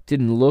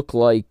 Didn't look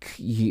like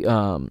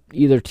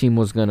either team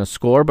was going to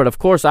score, but of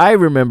course I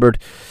remembered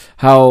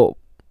how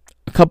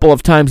a couple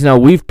of times now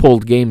we've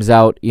pulled games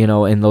out,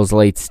 in those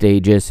late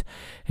stages,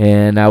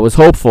 and I was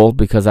hopeful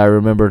because I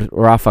remembered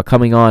Rafa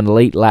coming on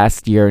late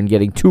last year and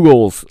getting 2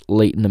 goals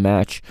late in the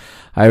match.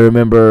 I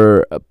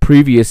remember a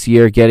previous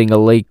year getting a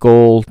late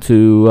goal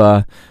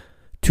to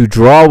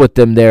draw with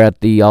them there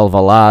at the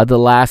Alvalade. The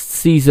last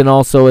season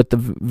also at the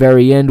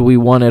very end we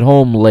won at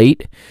home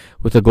late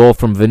with a goal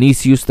from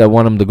Vinicius that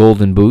won him the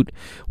Golden Boot.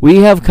 We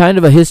have kind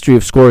of a history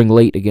of scoring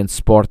late against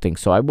Sporting,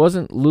 so I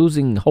wasn't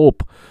losing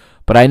hope,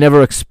 but I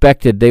never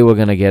expected they were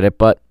going to get it.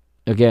 But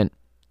again,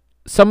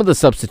 some of the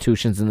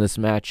substitutions in this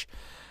match,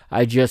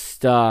 I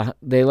just,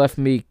 they left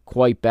me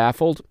quite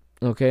baffled.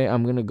 Okay,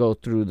 I'm going to go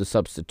through the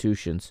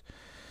substitutions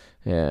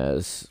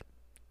as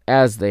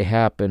they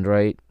happened,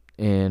 right?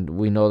 And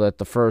we know that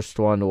the first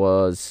one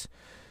was,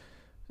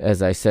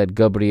 as I said,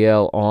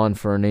 Gabriel on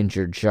for an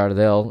injured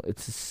Jardel.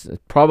 It's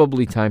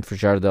probably time for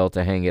Jardel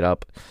to hang it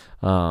up.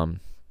 I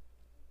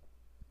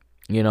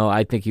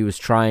think he was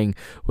trying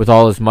with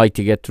all his might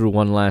to get through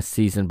one last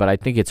season, but I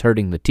think it's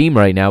hurting the team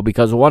right now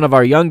because one of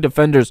our young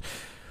defenders,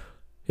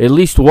 at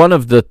least one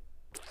of the,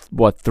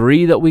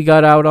 3 that we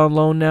got out on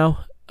loan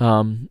now,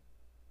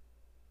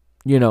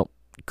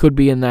 could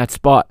be in that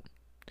spot.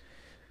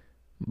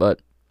 But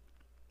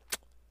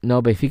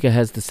no, Benfica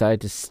has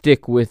decided to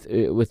stick with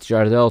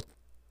Jardel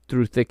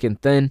through thick and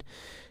thin.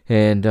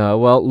 And,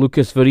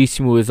 Lucas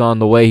Verissimo is on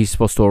the way. He's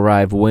supposed to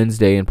arrive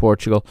Wednesday in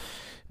Portugal.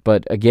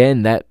 But,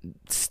 again, that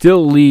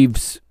still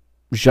leaves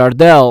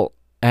Jardel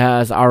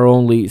as our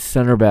only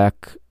center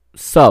back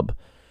sub.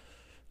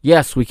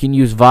 Yes, we can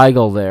use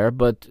Weigl there,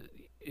 but,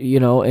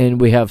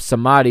 and we have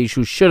Samaris,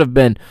 who should have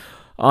been,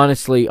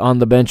 honestly, on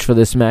the bench for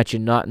this match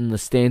and not in the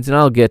stands. And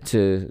I'll get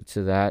to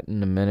that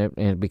in a minute,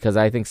 and because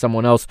I think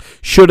someone else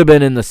should have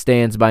been in the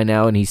stands by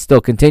now, and he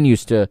still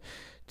continues to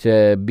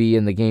be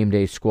in the game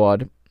day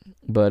squad.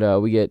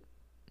 But we get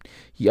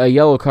a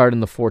yellow card in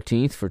the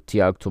 14th for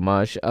Tiago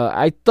Tomás.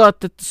 I thought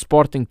that the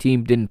Sporting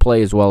team didn't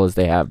play as well as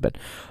they have been.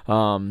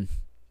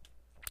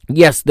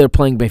 Yes, they're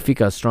playing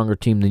Benfica, a stronger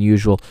team than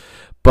usual.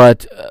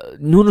 But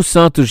Nuno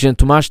Santos and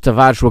Tomás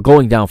Tavares were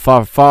going down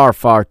far, far,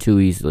 far too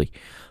easily.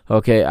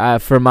 Okay,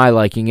 for my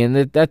liking.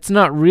 And that's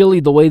not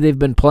really the way they've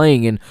been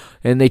playing.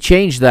 And they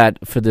changed that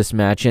for this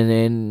match.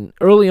 And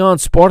early on,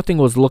 Sporting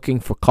was looking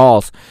for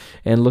calls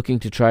and looking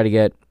to try to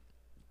get,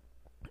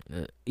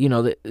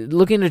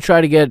 looking to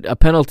try to get a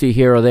penalty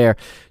here or there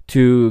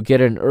to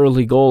get an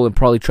early goal and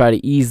probably try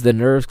to ease the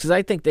nerves. Because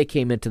I think they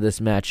came into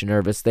this match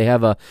nervous. They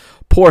have a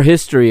poor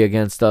history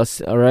against us,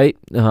 all right?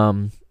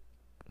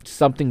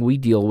 Something we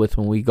deal with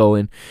when we go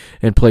in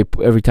and play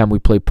every time we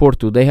play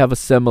Porto. They have a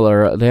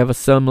similar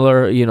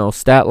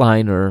stat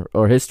line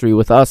or history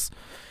with us,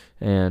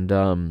 and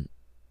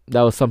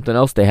that was something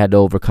else they had to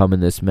overcome in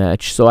this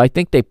match. So I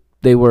think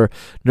they were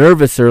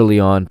nervous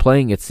early on,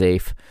 playing it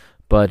safe,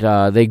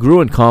 but they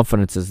grew in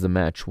confidence as the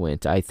match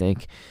went, I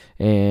think,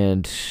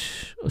 and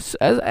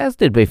as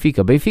did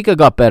Benfica. Benfica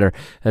got better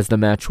as the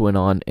match went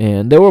on,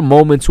 and there were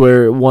moments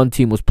where one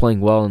team was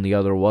playing well and the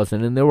other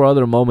wasn't, and there were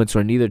other moments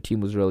where neither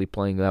team was really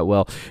playing that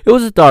well. It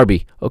was a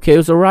derby, okay? It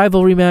was a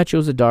rivalry match. It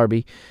was a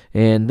derby,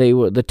 and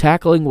the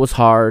tackling was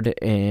hard,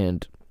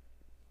 and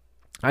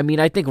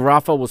I think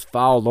Rafa was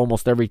fouled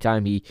almost every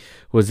time he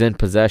was in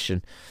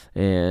possession,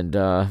 and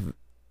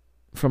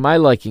for my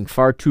liking,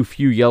 far too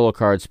few yellow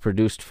cards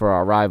produced for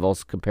our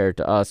rivals compared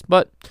to us.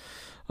 But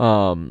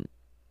I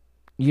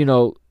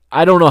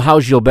don't know how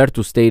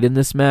Gilberto stayed in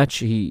this match.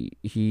 He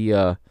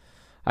I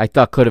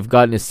thought could have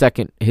gotten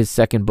his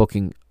second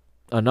booking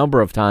a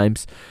number of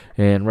times,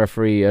 and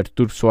referee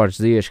Artur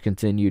Soares Dias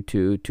continued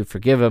to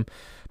forgive him,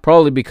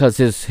 probably because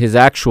his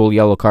actual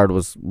yellow card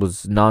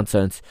was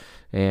nonsense,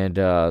 and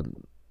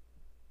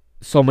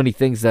so many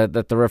things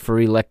that the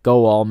referee let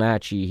go all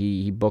match.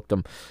 He booked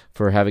him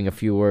for having a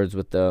few words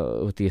with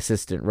the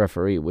assistant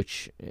referee,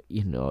 which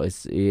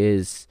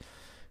is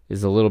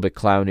a little bit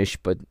clownish,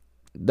 but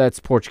that's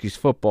Portuguese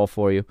football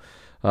for you.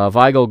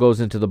 Weigl goes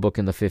into the book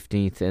in the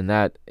 15th, and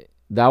that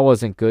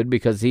wasn't good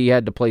because he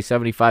had to play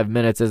 75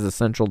 minutes as a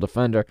central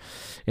defender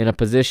in a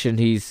position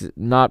he's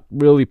not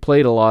really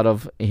played a lot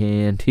of,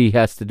 and he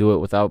has to do it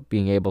without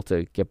being able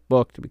to get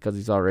booked because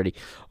he's already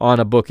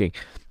on a booking.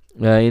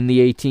 In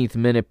the 18th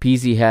minute,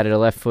 Pizzi had a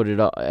left-footed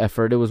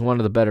effort. It was one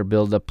of the better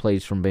build-up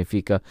plays from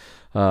Benfica.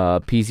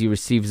 Pizzi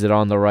receives it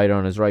on the right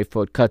on his right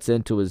foot, cuts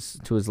into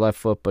his left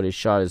foot, but his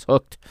shot is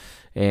hooked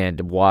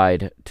and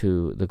wide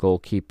to the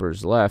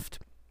goalkeeper's left.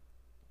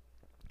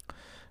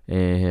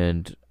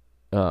 And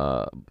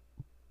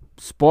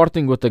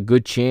Sporting with a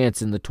good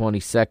chance in the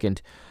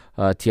 22nd.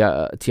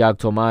 Tiago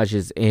Tomás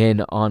is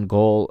in on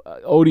goal.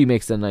 Odi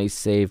makes a nice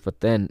save, but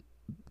then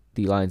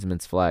the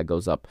linesman's flag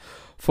goes up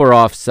for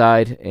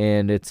offside,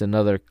 and it's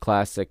another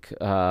classic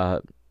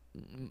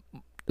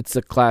It's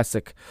a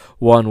classic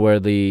one where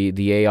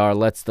the AR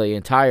lets the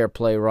entire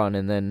play run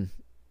and then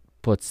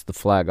puts the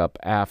flag up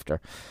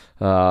after.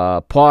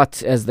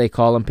 Pot, as they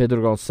call him,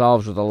 Pedro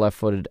Gonçalves with a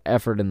left-footed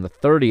effort in the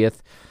 30th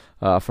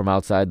from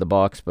outside the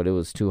box, but it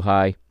was too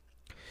high.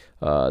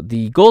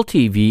 The Goal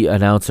TV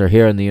announcer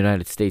here in the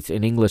United States,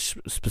 in English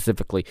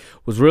specifically,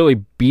 was really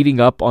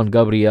beating up on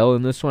Gabriel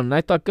in this one, and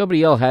I thought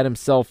Gabriel had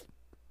himself,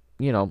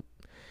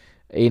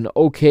 an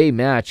okay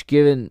match,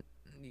 given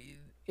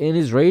and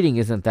his rating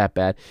isn't that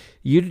bad.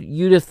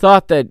 You'd have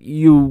thought that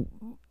you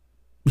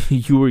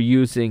were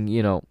using,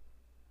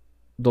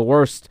 the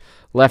worst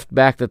left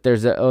back that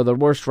the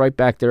worst right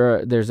back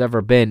there's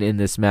ever been in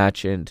this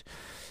match, and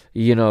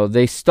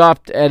they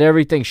stopped at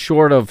everything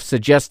short of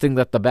suggesting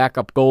that the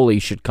backup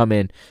goalie should come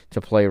in to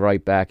play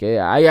right back.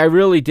 I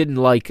really didn't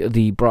like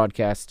the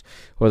broadcast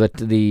or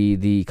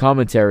the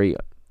commentary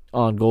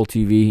on Goal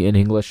TV in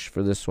English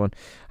for this one.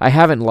 I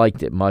haven't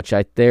liked it much.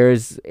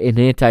 There's an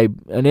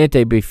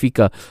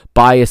anti-Benfica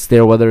bias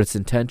there, whether it's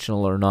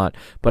intentional or not.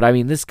 But I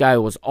mean, this guy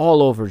was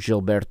all over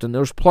Gilberto, and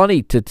there was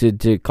plenty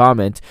to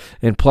comment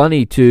and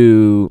plenty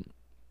to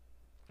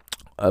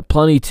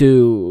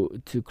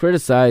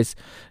criticize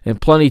and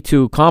plenty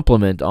to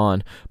compliment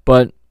on.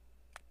 But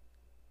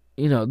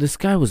this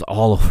guy was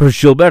all over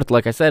Gilberto,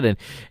 like I said,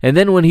 and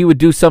then when he would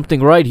do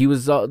something right, he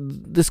was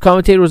this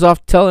commentator was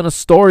off telling a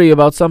story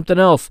about something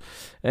else,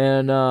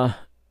 and I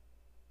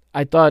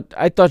thought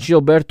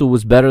Gilberto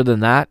was better than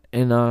that,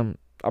 and I'm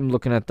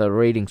looking at the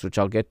ratings, which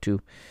I'll get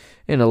to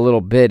in a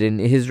little bit, and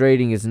his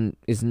rating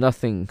is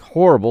nothing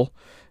horrible,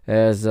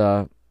 as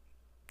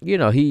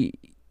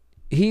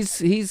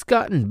He's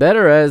gotten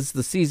better as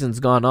the season's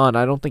gone on.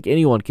 I don't think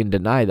anyone can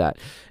deny that.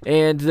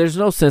 And there's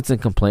no sense in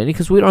complaining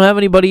because we don't have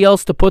anybody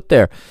else to put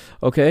there.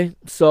 Okay?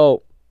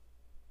 So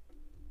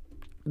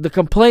the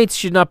complaints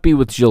should not be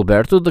with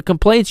Gilberto. The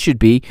complaints should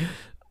be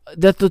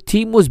that the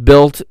team was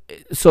built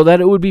so that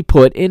it would be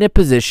put in a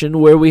position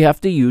where we have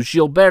to use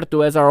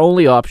Gilberto as our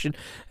only option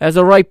as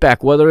a right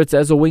back, whether it's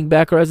as a wing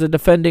back or as a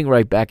defending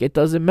right back. It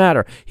doesn't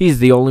matter. He's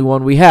the only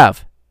one we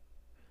have.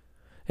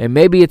 And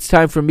maybe it's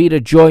time for me to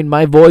join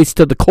my voice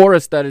to the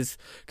chorus that is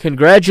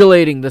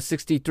congratulating the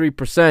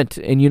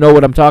 63%. And you know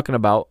what I'm talking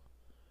about.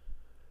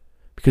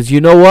 Because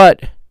you know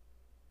what?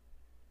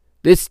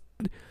 The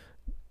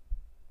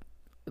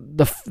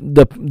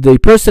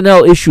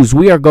personnel issues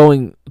we are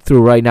going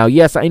through right now.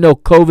 Yes, I know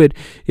COVID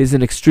is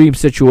an extreme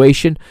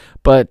situation.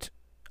 But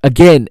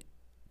again,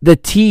 the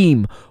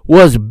team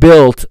was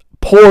built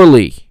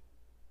poorly.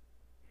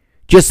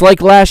 Just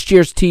like last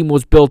year's team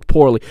was built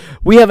poorly.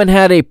 We haven't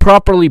had a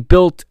properly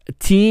built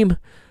team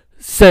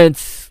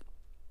since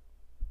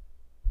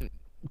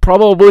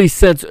Jorge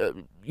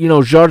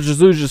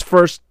Jesus'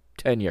 first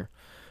tenure.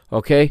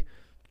 Okay?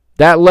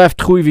 That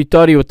left Rui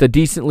Vitória with a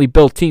decently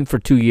built team for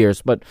 2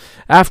 years. But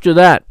after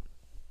that,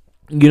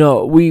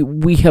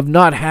 we have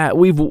not had...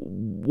 We've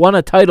won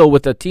a title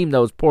with a team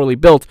that was poorly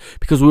built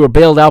because we were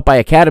bailed out by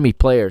academy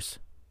players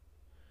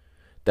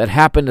that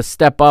happen to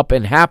step up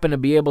and happen to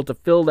be able to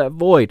fill that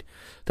void.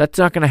 That's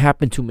not going to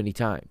happen too many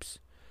times.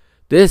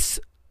 This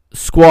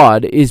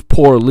squad is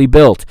poorly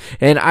built,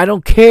 and I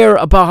don't care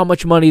about how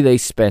much money they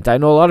spent. I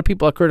know a lot of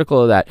people are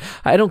critical of that.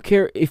 I don't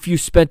care if you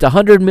spent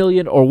 $100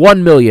 million or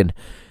 $1 million.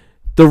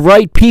 The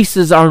right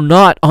pieces are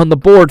not on the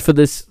board for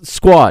this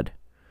squad.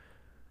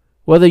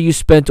 Whether you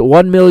spent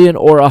 $1 million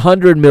or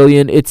 $100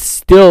 million, it's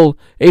still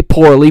a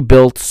poorly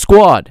built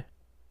squad.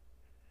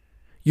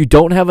 You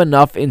don't have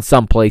enough in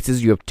some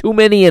places. You have too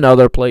many in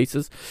other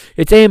places.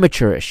 It's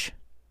amateurish.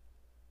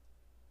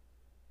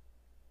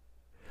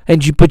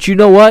 But you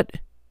know what?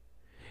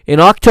 In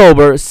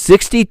October,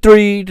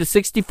 63 to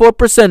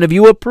 64% of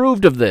you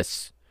approved of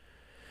this.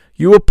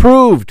 You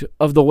approved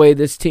of the way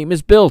this team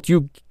is built.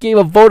 You gave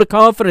a vote of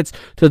confidence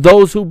to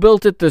those who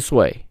built it this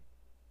way.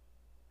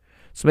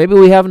 So maybe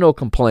we have no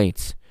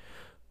complaints.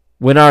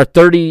 When our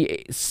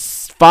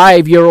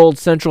 35-year-old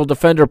central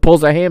defender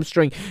pulls a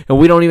hamstring and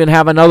we don't even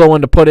have another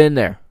one to put in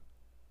there.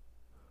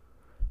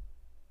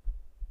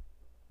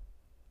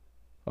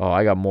 Oh,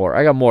 I got more.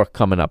 I got more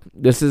coming up.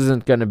 This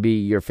isn't going to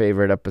be your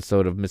favorite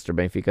episode of Mr.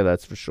 Benfica,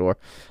 that's for sure.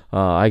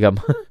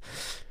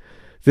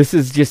 This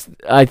is just,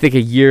 I think,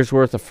 a year's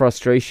worth of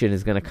frustration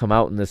is going to come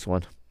out in this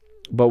one.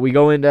 But we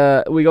go into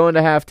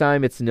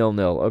halftime. It's 0-0.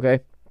 Okay.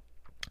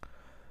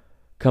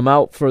 Come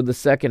out for the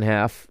second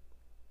half,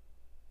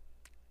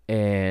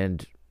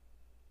 and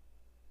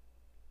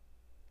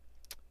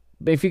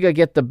Benfica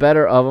get the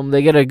better of them.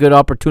 They get a good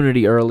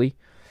opportunity early.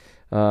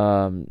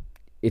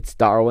 It's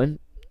Darwin.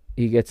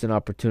 He gets an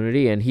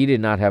opportunity, and he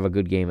did not have a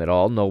good game at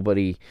all.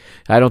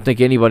 I don't think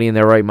anybody in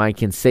their right mind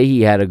can say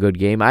he had a good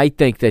game. I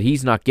think that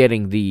he's not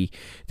getting the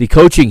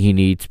coaching he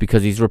needs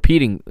because he's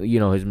repeating,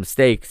 his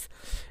mistakes.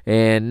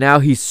 And now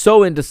he's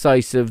so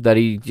indecisive that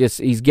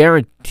he's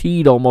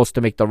guaranteed almost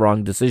to make the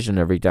wrong decision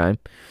every time.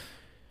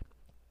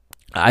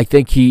 I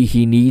think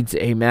he needs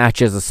a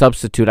match as a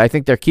substitute. I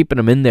think they're keeping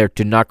him in there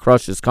to not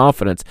crush his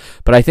confidence.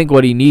 But I think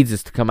what he needs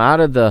is to come out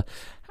of the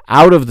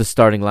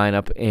starting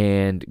lineup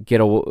and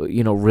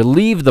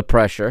relieve the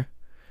pressure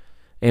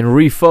and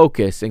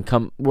refocus and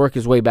come work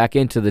his way back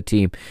into the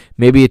team.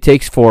 Maybe it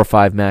takes 4 or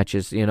 5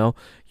 matches,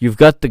 You've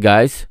got the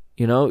guys,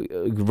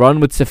 run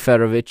with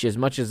Seferovic as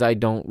much as I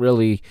don't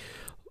really,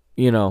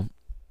 it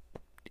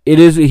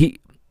is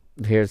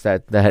here's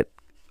that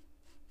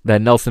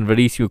Nelson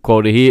Vericio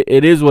quote.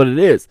 It is what it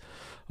is.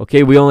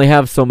 Okay, we only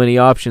have so many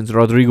options.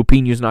 Rodrigo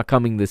Pinho's not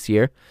coming this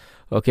year.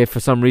 Okay, for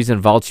some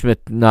reason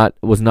Waldschmidt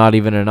was not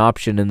even an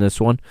option in this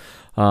one.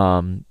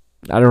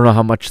 I don't know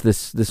how much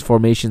this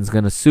formation is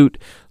going to suit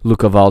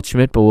Luka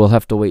Waldschmidt, but we'll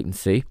have to wait and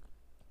see.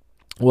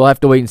 We'll have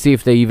to wait and see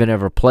if they even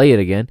ever play it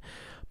again.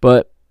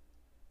 But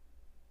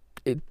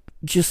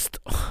this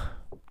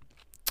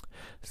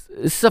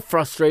is a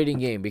frustrating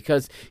game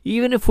because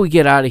even if we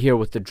get out of here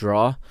with the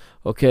draw,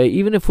 okay,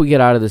 even if we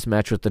get out of this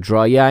match with the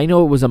draw, yeah, I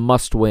know it was a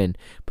must-win,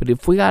 but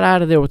if we got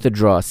out of there with the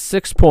draw,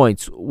 6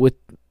 points with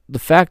the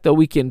fact that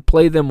we can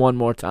play them one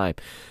more time,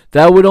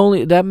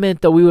 that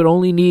meant that we would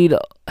only need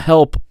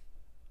help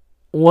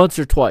once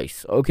or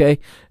twice, okay?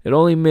 It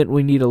only meant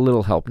we need a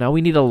little help. Now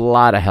we need a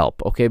lot of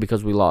help, okay,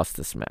 because we lost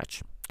this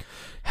match.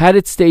 Had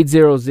it stayed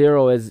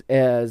 0-0,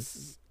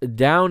 as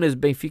down as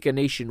Benfica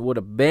Nation would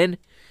have been,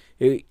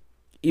 it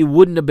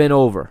wouldn't have been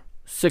over.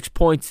 6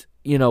 points,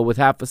 with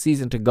half a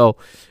season to go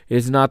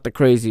is not the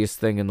craziest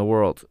thing in the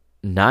world.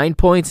 9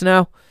 points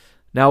now?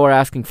 Now we're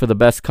asking for the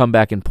best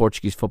comeback in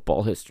Portuguese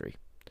football history.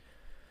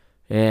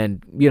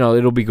 And,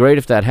 it'll be great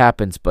if that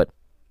happens, but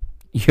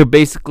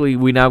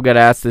we now got to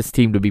ask this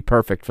team to be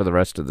perfect for the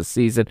rest of the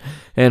season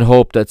and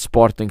hope that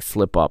Sporting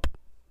slip up.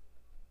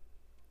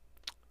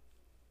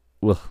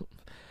 Well,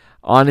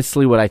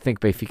 honestly, what I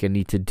think Benfica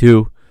need to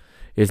do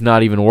is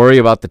not even worry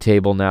about the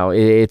table now.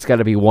 It's got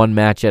to be one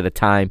match at a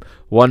time,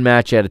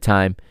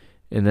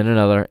 and then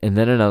another,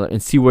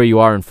 and see where you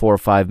are in 4 or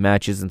 5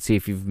 matches and see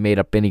if you've made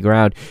up any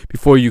ground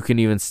before you can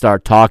even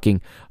start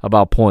talking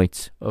about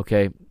points,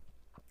 okay?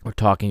 We're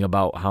talking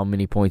about how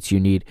many points you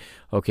need.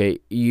 Okay,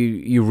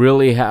 you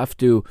really have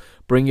to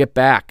bring it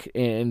back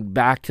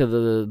to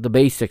the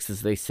basics,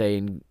 as they say,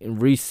 and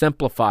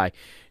re-simplify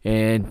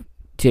and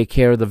take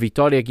care of the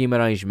Vitória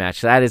Guimarães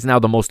match. That is now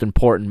the most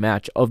important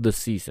match of the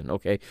season.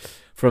 Okay,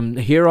 from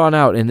here on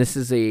out, and this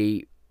is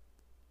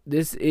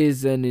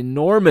an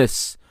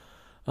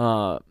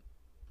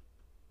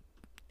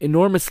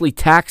enormously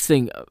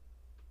taxing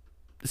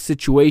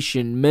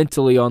situation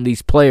mentally on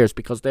these players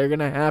because they're going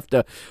to have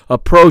to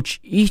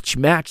approach each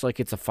match like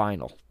it's a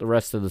final the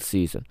rest of the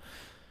season.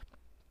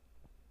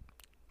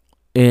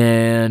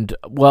 And,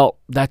 well,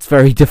 that's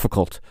very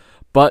difficult.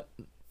 But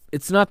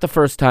it's not the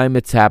first time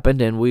it's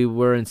happened, and we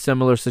were in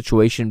similar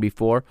situation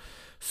before.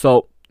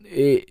 So,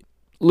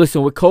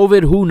 listen, with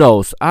COVID, who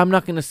knows? I'm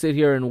not going to sit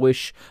here and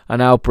wish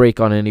an outbreak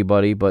on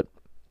anybody, but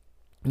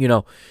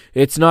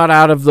it's not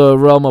out of the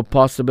realm of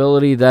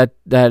possibility that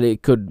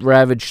it could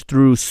ravage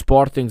through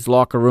Sporting's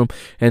locker room,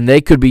 and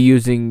they could be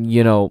using,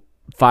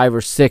 5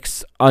 or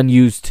 6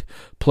 unused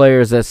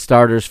players as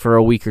starters for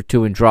a week or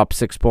two and drop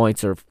 6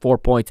 points or 4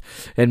 points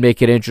and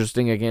make it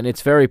interesting again.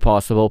 It's very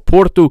possible.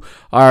 Porto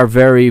are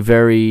very,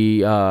 very,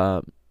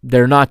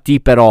 they're not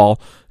deep at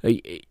all. An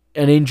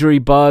injury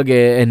bug,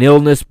 an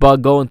illness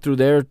bug going through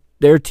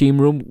their team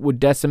room would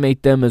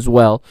decimate them as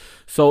well.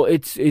 So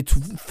it's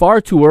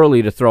far too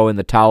early to throw in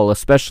the towel,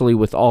 especially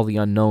with all the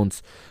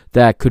unknowns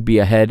that could be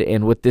ahead.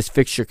 And with this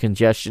fixture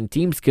congestion,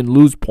 teams can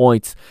lose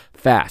points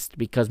fast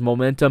because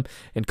momentum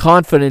and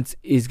confidence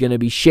is going to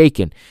be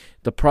shaken.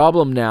 The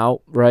problem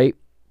now, right,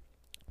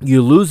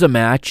 you lose a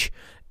match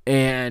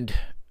and,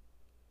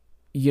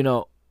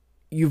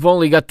 you've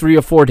only got 3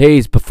 or 4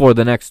 days before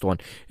the next one.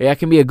 That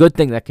can be a good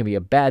thing. That can be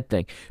a bad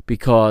thing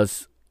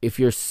because if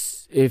you're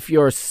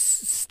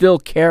still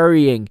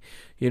carrying,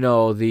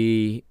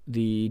 the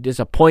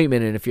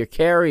disappointment, and if you're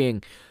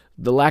carrying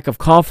the lack of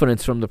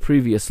confidence from the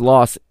previous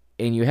loss,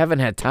 and you haven't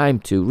had time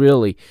to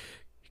really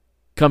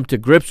come to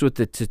grips with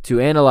it, to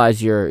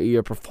analyze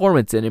your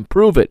performance and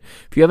improve it,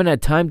 if you haven't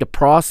had time to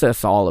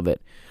process all of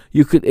it,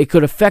 it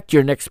could affect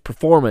your next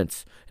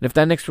performance. And if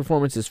that next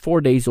performance is 4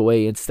 days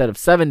away instead of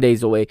 7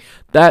 days away,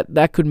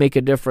 that could make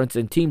a difference.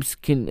 And teams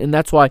can, and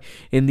that's why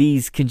in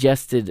these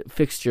congested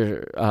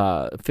fixture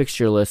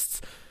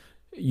lists,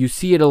 you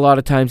see it a lot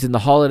of times in the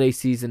holiday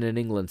season in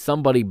England.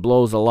 Somebody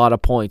blows a lot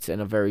of points in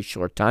a very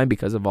short time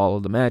because of all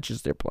of the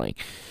matches they're playing.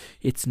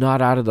 It's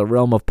not out of the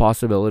realm of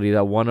possibility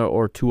that one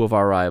or two of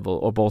our rival,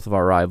 or both of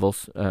our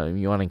rivals,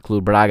 you want to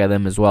include Braga,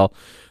 them as well,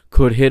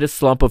 could hit a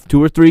slump of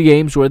 2 or 3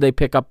 games where they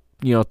pick up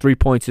 3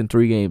 points in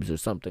 3 games or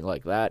something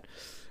like that.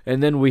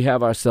 And then we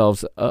have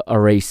ourselves a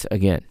race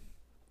again.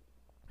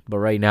 But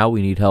right now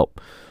we need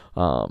help.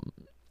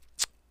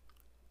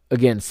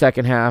 Again,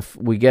 second half,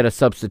 we get a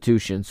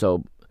substitution.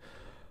 So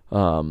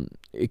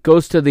it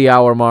goes to the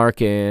hour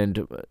mark.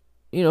 And,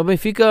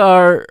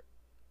 Benfica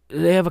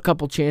they have a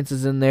couple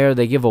chances in there.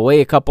 They give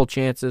away a couple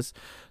chances.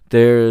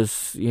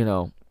 There's,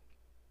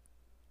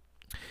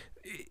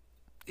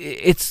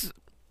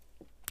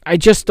 I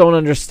just don't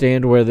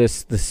understand where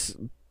this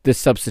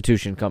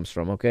substitution comes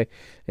from, okay?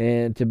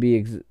 And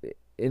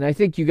I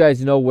think you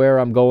guys know where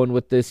I'm going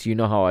with this. You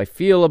know how I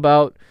feel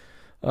about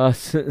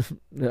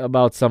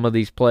about some of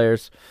these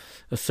players,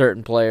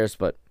 certain players,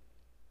 but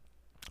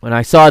when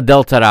I saw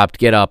Adel Taarabt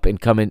get up and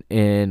come in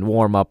and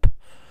warm up,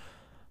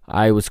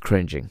 I was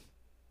cringing.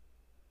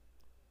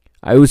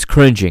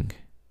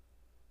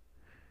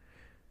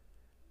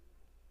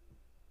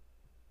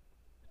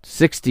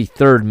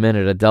 63rd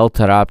minute, Adel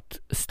Taarabt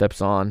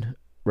steps on,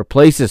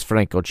 replaces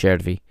Franco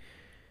Cervi.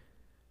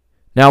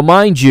 Now,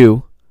 mind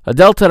you,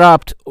 Adel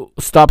Taarabt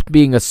stopped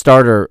being a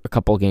starter a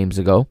couple games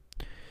ago.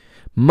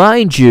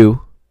 Mind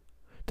you,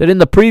 that in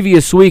the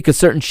previous week, a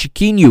certain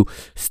Chiquinho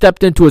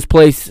stepped into his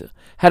place,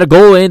 had a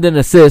goal and an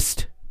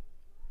assist.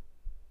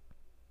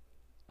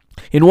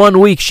 In 1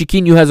 week,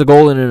 Chiquinho has a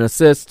goal and an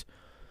assist.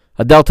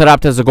 Adel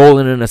Taarabt has a goal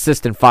and an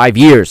assist in 5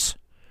 years.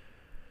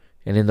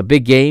 And in the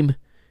big game,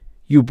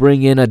 you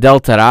bring in Adel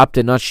Taarabt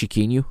and not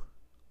Chiquinho.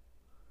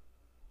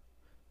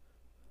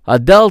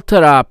 Adel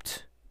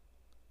Taarabt,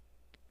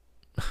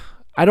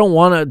 I don't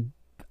want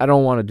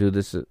to do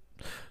this.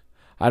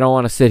 I don't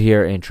want to sit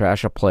here and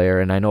trash a player,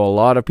 and I know a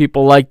lot of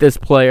people like this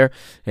player,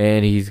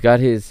 and he's got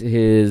his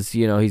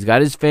he's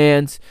got his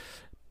fans,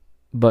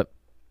 but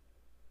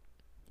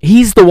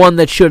he's the one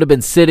that should have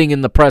been sitting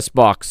in the press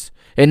box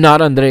and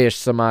not Andreas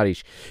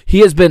Samaris.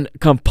 He has been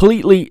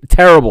completely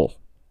terrible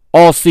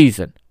all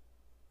season.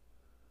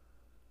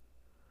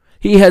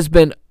 He has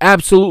been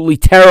absolutely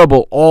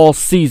terrible all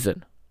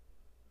season.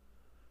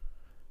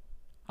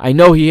 I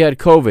know he had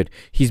COVID.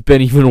 He's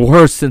been even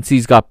worse since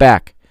he's got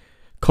back.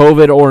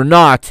 COVID or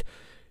not,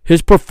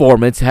 his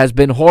performance has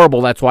been horrible.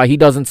 That's why he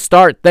doesn't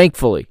start,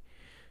 thankfully.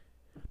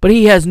 But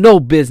he has no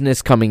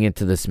business coming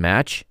into this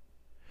match.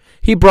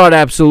 He brought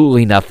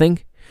absolutely nothing.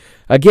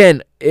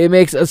 Again, it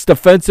makes us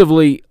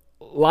defensively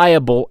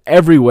liable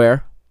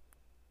everywhere.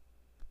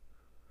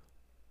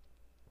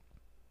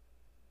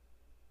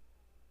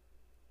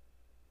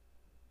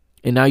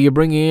 And now you're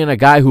bringing in a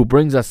guy who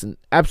brings us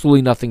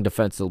absolutely nothing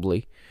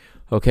defensively.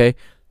 Okay?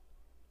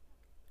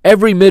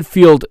 Every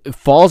midfield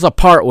falls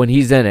apart when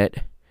he's in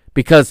it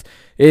because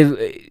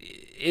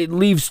it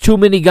leaves too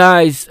many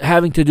guys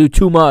having to do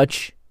too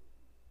much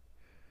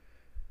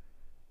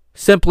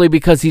simply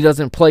because he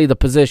doesn't play the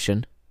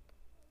position.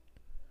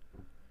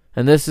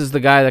 And this is the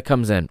guy that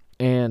comes in.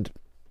 And,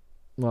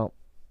 well,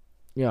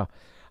 yeah.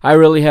 I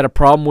really had a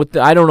problem with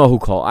I don't know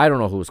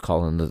who was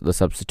calling the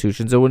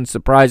substitutions. It wouldn't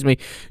surprise me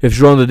if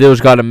João de Deus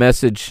got a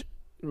message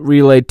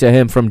relayed to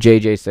him from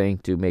JJ saying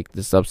to make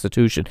the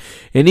substitution.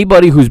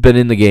 Anybody who's been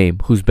in the game,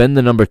 who's been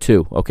the number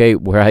 2, okay,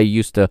 where I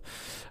used to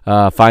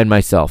find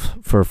myself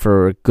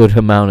for a good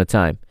amount of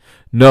time,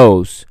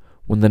 knows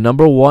when the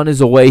number 1 is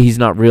away, he's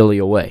not really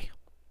away.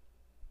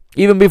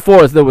 Even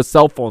before there was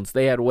cell phones,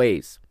 they had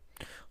ways.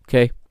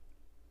 Okay?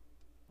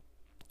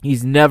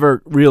 He's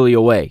never really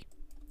away.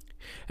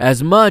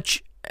 As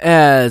much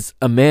as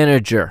a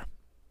manager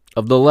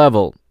of the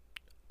level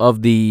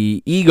of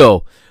the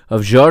ego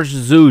of Jorge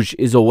Jesus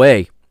is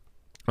away,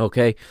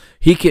 okay,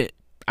 he can.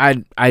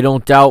 I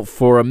don't doubt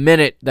for a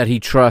minute that he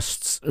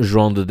trusts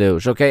João de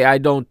Deus. Okay, I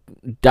don't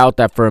doubt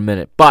that for a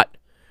minute, but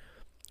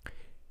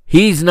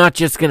he's not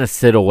just gonna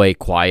sit away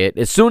quiet.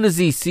 As soon as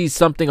he sees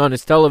something on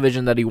his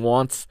television that he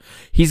wants,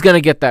 he's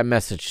gonna get that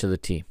message to the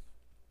team.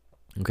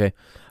 Okay,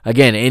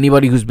 again,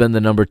 anybody who's been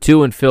the number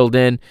 2 and filled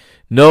in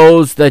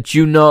knows that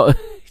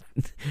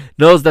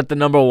knows that the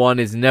number 1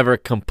 is never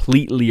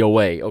completely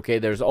away. Okay,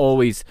 there's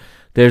always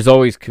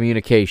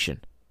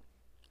communication.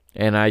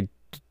 And I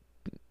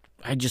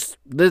just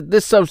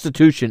this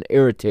substitution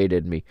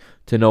irritated me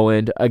to no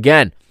end.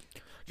 Again,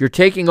 you're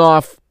taking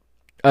off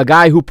a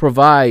guy who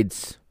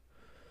provides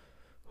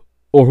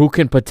or who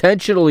can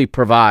potentially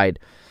provide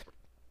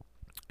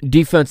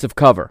defensive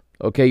cover.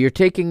 Okay, you're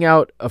taking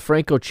out a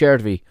Franco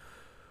Cervi,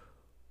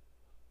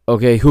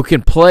 okay, who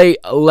can play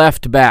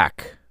left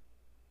back.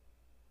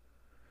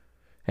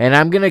 And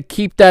I'm going to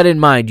keep that in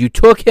mind. You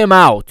took him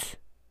out.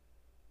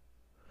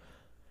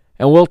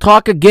 And we'll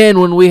talk again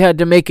when we had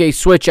to make a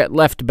switch at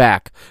left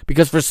back.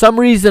 Because for some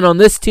reason on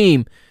this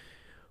team,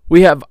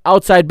 we have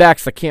outside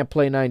backs that can't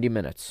play 90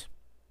 minutes.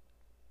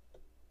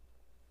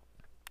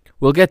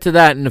 We'll get to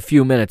that in a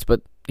few minutes.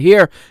 But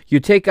here, you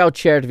take out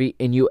Cervi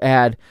and you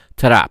add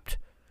Taarabt.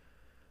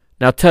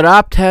 Now,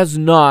 Taarabt has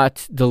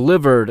not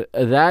delivered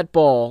that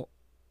ball.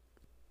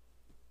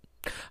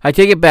 I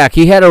take it back.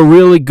 He had a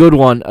really good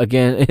one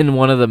again in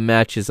one of the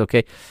matches,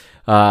 okay,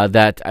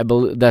 that I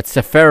believe that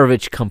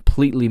Seferovic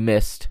completely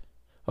missed.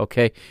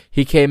 Okay,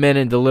 he came in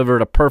and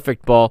delivered a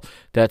perfect ball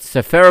that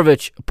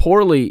Seferovic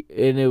poorly,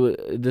 and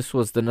this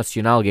was the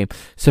Nacional game.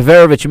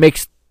 Seferovic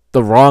makes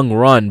the wrong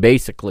run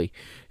basically,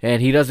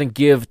 and he doesn't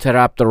give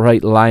Taarabt the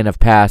right line of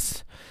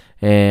pass,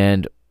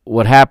 and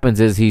what happens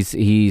is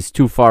he's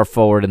too far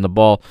forward and the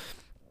ball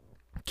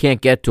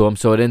can't get to him,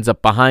 so it ends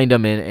up behind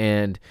him,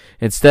 and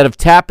instead of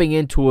tapping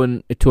into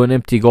an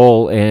empty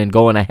goal and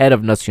going ahead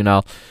of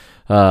Nacional,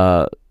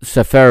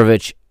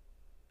 Seferovic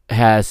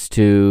has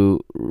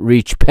to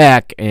reach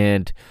back,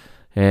 and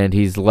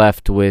he's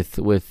left with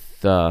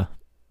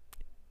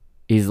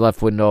He's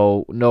left with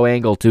no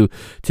angle to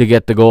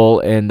get the goal,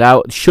 and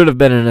that should have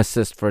been an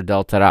assist for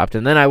Del Taarabt.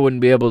 And then I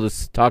wouldn't be able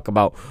to talk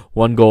about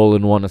 1 goal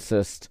and 1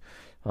 assist.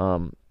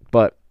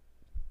 But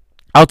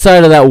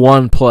outside of that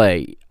one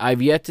play,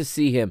 I've yet to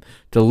see him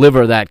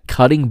deliver that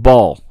cutting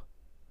ball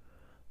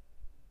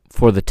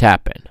for the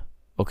tap-in,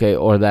 okay,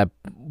 or that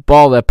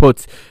ball that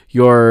puts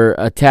your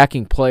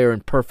attacking player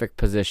in perfect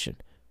position.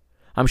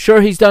 I'm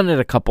sure he's done it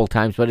a couple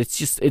times, but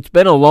it's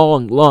been a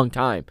long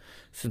time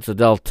since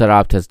Del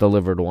Taarabt has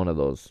delivered one of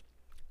those.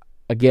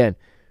 Again,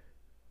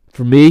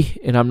 for me,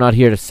 and I'm not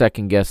here to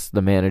second-guess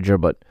the manager,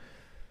 but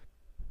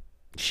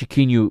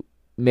Chiquinho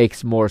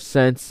makes more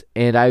sense,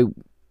 and I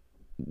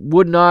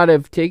would not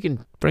have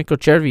taken Franco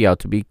Cervi out,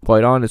 to be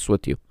quite honest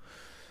with you.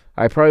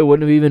 I probably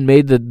wouldn't have even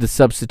made the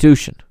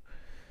substitution.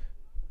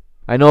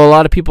 I know a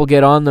lot of people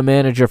get on the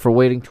manager for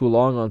waiting too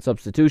long on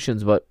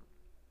substitutions, but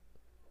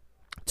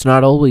it's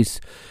not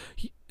always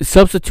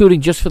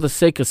substituting just for the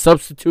sake of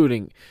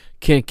substituting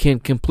can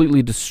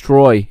completely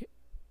destroy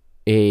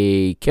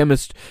can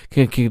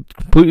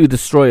completely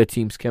destroy a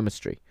team's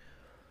chemistry.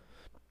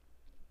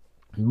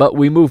 But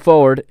we move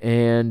forward,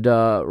 and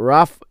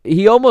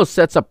he almost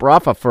sets up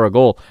Rafa for a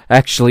goal,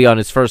 actually, on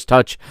his first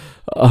touch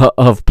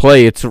of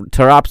play. It's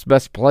Taarabt's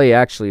best play,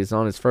 actually, is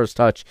on his first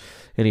touch,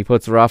 and he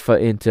puts Rafa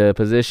into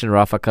position.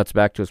 Rafa cuts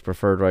back to his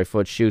preferred right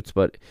foot, shoots,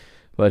 but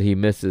he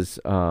misses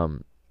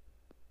to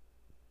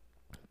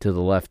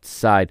the left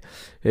side.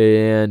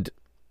 And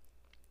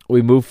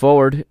we move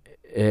forward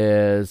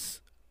as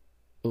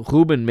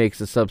Ruben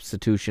makes a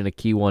substitution, a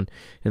key one,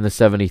 in the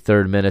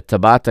 73rd minute.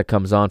 Tabata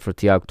comes on for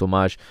Tiago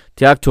Tomás.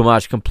 Tiago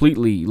Tomás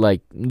completely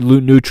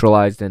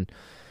neutralized, and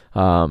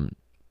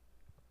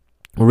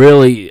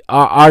really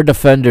our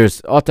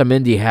defenders,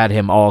 Otamendi had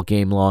him all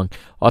game long.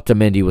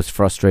 Otamendi was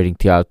frustrating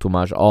Tiago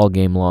Tomás all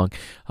game long.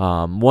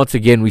 Once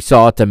again, we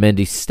saw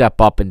Otamendi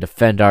step up and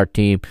defend our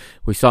team.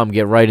 We saw him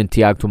get right in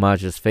Tiago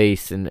Tomás's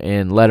face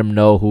and let him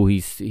know who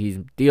he's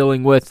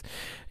dealing with.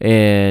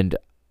 And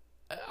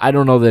I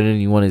don't know that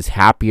anyone is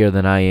happier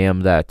than I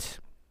am that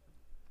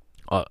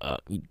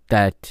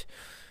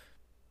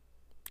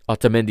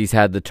Otamendi's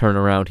had the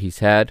turnaround he's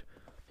had.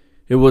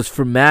 It was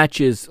for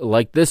matches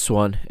like this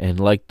one and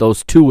like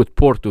those two with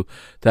Porto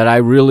that I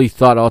really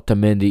thought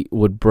Otamendi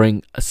would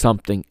bring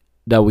something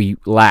that we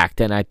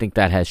lacked, and I think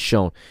that has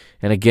shown.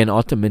 And again,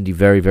 Otamendi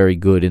very, very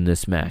good in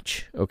this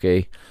match.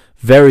 Okay,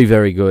 very,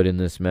 very good in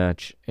this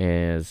match,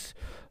 as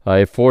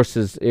it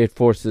forces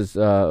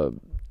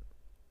Ruben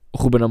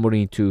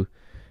Amorim to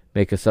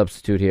make a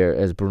substitute here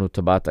as Bruno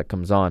Tabata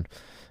comes on.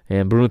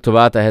 And Bruno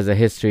Tabata has a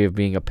history of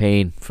being a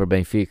pain for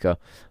Benfica,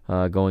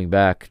 going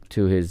back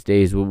to his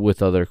days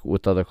with other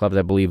clubs.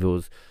 I believe it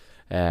was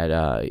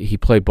he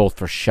played both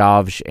for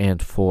Chaves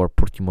and for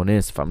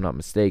Portimonense, if I'm not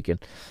mistaken,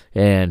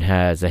 and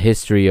has a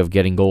history of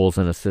getting goals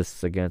and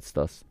assists against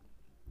us.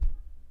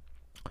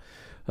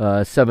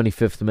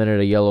 75th minute,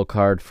 a yellow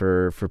card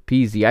for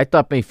Pizzi. I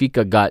thought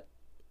Benfica got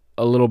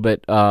were a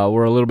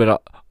little bit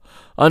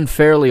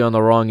unfairly on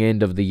the wrong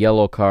end of the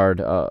yellow card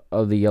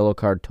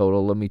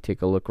total. Let me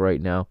take a look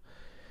right now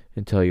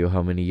and tell you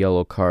how many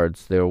yellow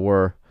cards there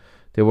were.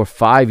 There were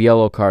 5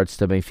 yellow cards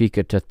to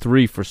Benfica to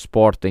 3 for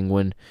Sporting,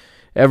 when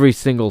every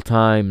single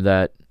time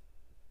that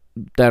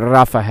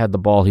Rafa had the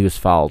ball, he was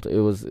fouled. It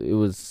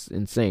was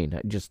insane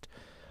just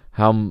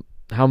how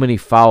many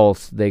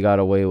fouls they got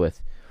away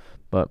with.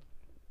 But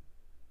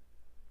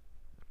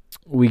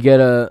we get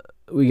a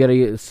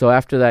so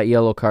after that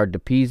yellow card to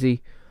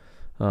Pizzi,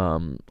 a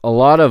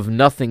lot of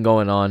nothing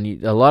going on,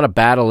 a lot of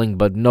battling,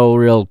 but no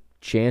real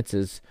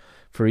chances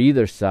for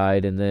either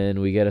side. And then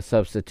we get a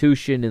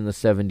substitution in the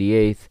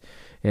 78th,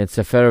 and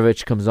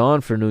Seferovic comes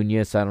on for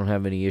Nunez. I don't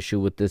have any issue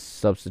with this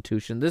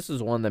substitution. This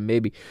is one that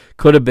maybe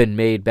could have been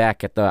made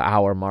back at the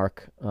hour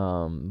mark.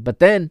 But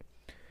then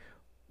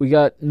we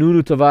got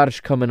Nuno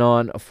Tavares coming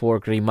on for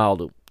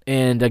Grimaldo.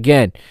 And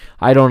again,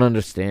 I don't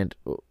understand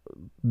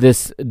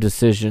this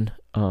decision.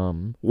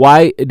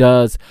 Why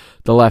does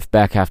the left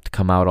back have to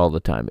come out all the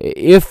time?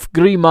 If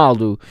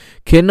Grimaldo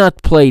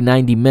cannot play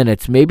 90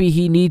 minutes, maybe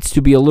he needs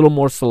to be a little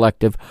more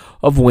selective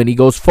of when he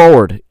goes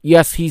forward.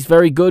 Yes, he's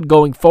very good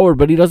going forward,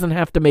 but he doesn't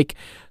have to make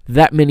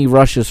that many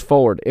rushes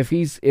forward. If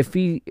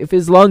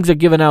his lungs are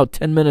given out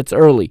 10 minutes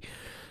early,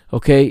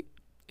 okay,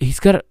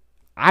 he's got to,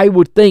 I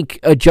would think,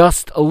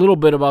 adjust a little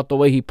bit about the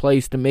way he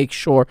plays to make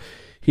sure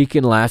he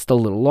can last a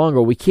little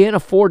longer. We can't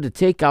afford to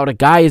take out a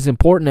guy as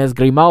important as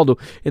Grimaldo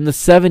in the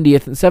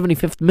 70th and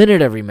 75th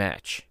minute every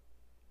match.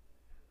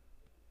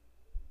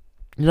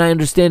 And I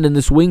understand in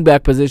this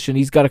wingback position,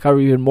 he's got to cover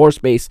even more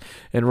space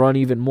and run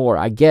even more.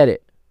 I get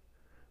it.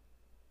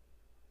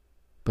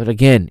 But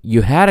again,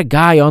 you had a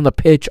guy on the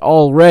pitch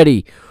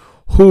already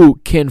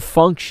who can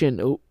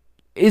function.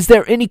 Is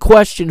there any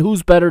question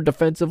who's better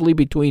defensively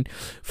between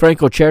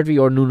Franco Cervi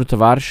or Nuno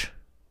Tavares?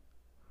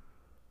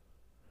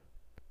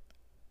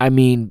 I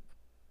mean,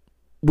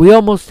 we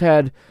almost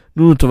had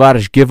Nuno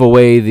Tavares give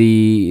away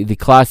the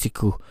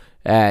Clásico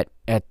at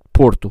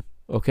Porto,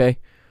 okay?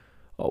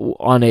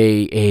 On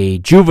a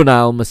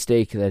juvenile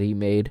mistake that he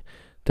made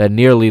that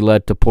nearly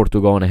led to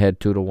Porto going ahead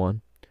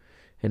 2-1.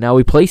 And now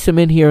we place him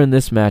in here in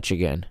this match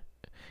again,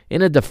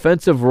 in a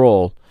defensive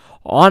role,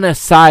 on a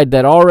side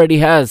that already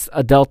has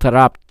Adel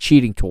Taarabt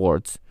cheating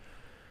towards.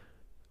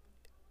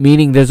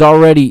 Meaning there's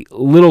already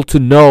little to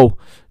no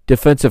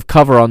defensive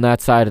cover on that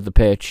side of the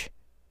pitch.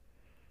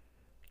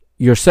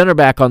 Your center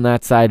back on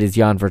that side is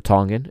Jan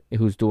Vertonghen,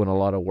 who's doing a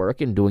lot of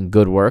work and doing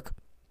good work.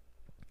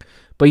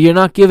 But you're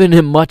not giving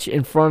him much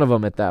in front of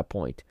him at that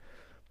point,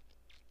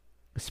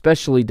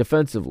 especially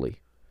defensively.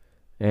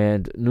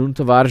 And Nuno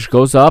Tavares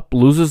goes up,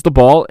 loses the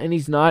ball, and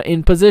he's not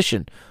in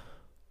position.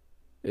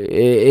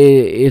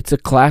 It's a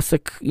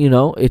classic,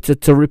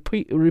 it's a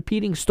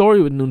repeating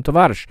story with Nuno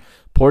Tavares.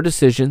 Poor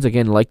decisions,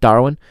 again, like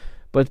Darwin.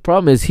 But the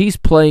problem is he's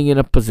playing in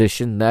a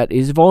position that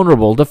is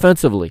vulnerable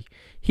defensively.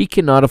 He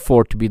cannot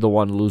afford to be the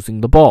one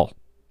losing the ball.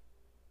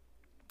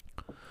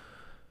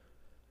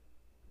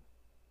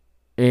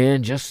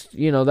 And just,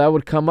 that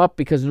would come up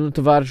because Nuno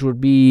Tavares would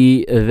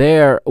be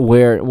there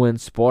when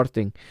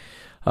Sporting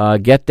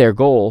get their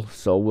goal.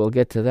 So we'll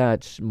get to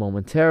that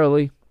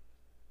momentarily.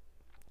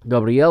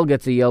 Gabriel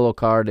gets a yellow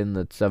card in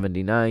the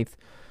 79th.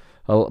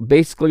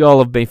 Basically all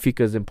of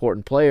Benfica's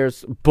important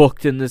players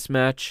booked in this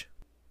match.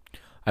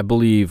 I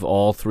believe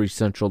all three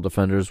central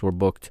defenders were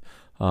booked.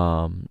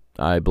 I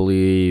know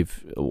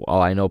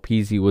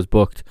Pizzi was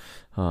booked.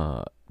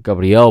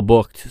 Gabriel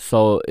booked.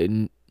 So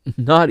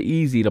not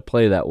easy to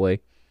play that way.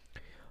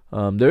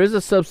 There is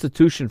a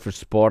substitution for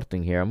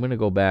Sporting here. I'm going to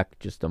go back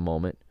just a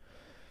moment.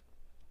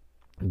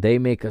 They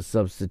make a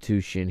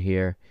substitution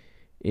here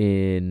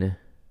in...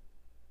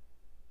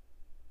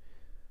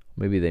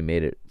 Maybe they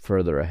made it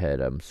further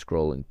ahead. I'm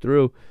scrolling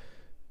through.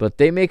 But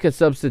they make a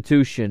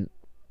substitution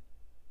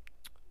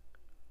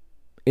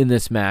in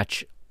this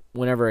match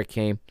whenever it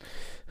came.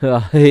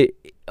 Okay,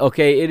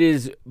 it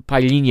is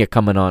Palhinha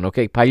coming on.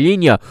 Okay,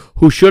 Palhinha,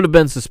 who should have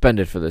been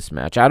suspended for this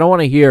match. I don't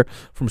want to hear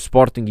from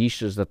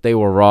Sportingistas that they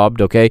were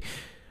robbed, okay?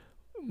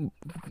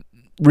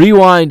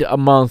 Rewind a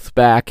month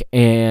back,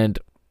 and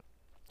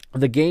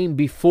the game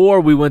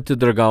before we went to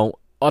Dragão,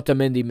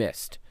 Otamendi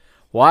missed.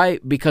 Why?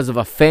 Because of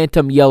a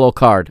phantom yellow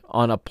card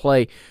on a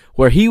play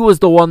where he was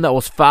the one that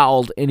was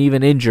fouled and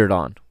even injured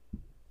on.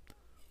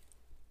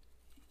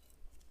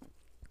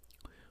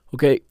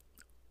 Okay,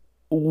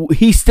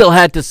 he still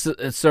had to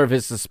serve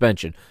his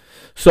suspension.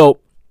 So,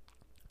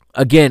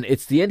 again,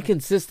 it's the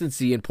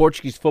inconsistency in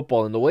Portuguese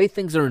football and the way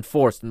things are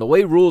enforced and the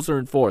way rules are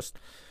enforced.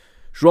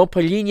 João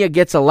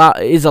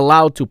Palhinha is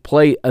allowed to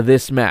play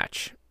this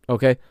match.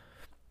 Okay,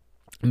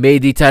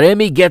 Mehdi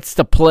Taremi gets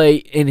to play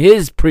in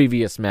his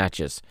previous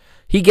matches.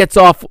 He gets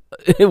off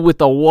with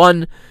a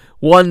one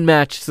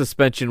match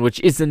suspension, which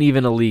isn't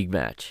even a league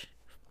match.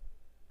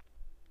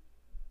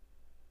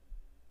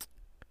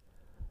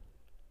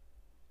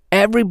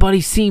 Everybody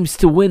seems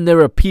to win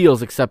their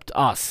appeals except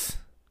us.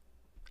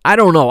 I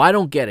don't know. I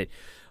don't get it.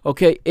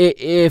 Okay,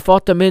 if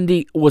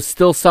Otamendi was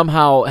still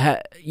somehow,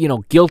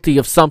 guilty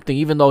of something,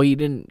 even though he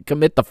didn't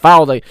commit the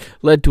foul that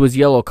led to his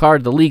yellow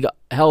card, the league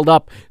held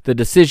up the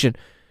decision.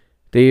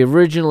 They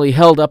originally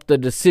held up the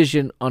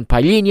decision on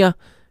Palhinha,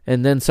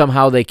 and then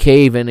somehow they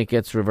cave and it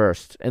gets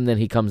reversed, and then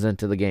he comes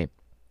into the game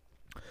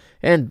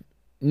and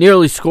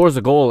nearly scores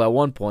a goal at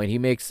one point.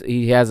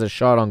 He has a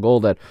shot on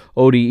goal that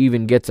Odie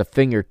even gets a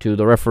finger to.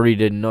 The referee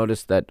didn't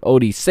notice that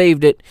Odie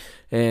saved it,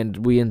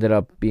 and we ended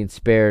up being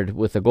spared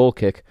with a goal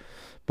kick.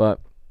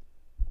 But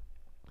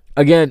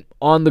again,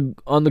 on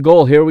the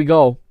goal, here we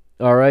go.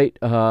 All right,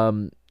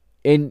 and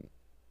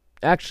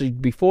actually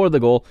before the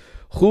goal,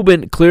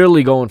 Ruben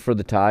clearly going for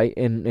the tie,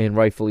 and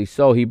rightfully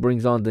so. He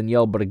brings on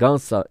Daniel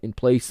Bragança in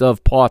place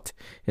of Pot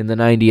in the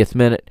 90th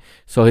minute.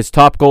 So his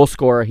top goal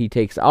scorer he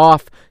takes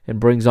off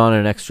and brings on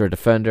an extra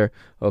defender.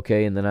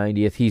 Okay, in the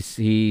 90th,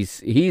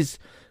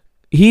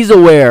 he's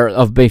aware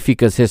of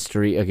Benfica's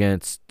history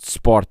against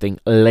Sporting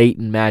late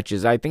in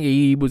matches. I think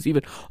he was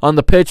even on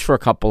the pitch for a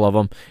couple of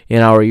them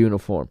in our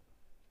uniform.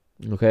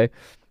 Okay.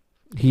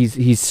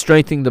 He's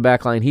strengthening the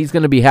back line. He's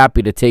going to be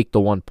happy to take the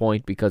 1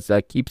 point because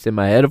that keeps him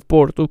ahead of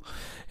Porto,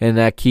 and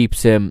that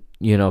keeps him,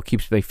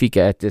 keeps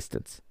Benfica at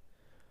distance.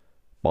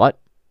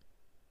 But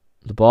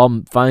the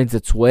ball finds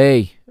its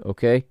way,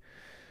 okay?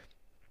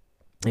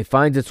 It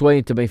finds its way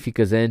into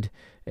Benfica's end,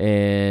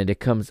 and it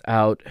comes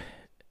out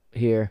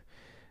here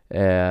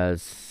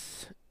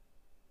as...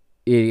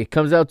 It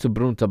comes out to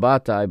Bruno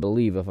Tabata, I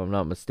believe, if I'm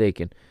not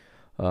mistaken.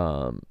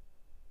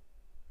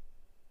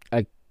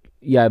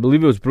 I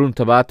believe it was Bruno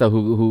Tabata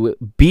who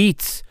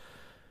beats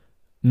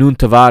Nuno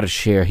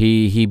Tavares here.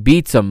 He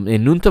beats him,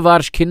 and Nuno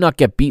Tavares cannot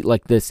get beat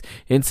like this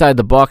inside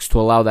the box to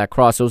allow that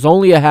cross. It was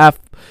only a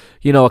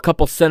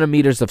couple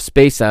centimeters of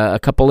space, a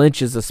couple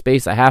inches of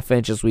space, a half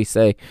inch as we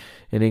say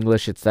in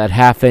English. It's that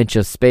half inch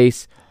of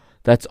space.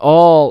 That's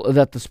all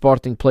that the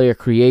Sporting player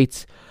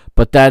creates,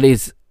 but that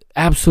is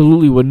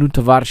absolutely what Nuno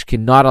Tavares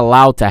cannot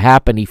allow to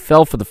happen. He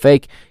fell for the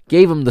fake,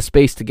 gave him the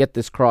space to get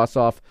this cross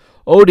off.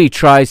 Odie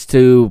tries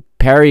to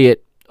parry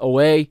it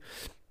away,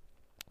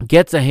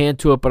 gets a hand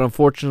to it, but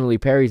unfortunately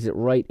parries it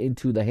right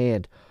into the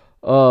hand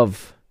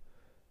of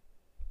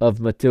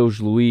Mateus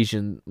Luiz,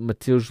 and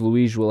Mateus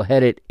Luiz will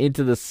head it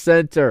into the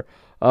center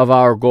of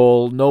our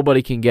goal.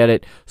 Nobody can get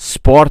it.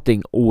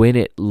 Sporting win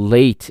it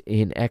late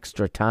in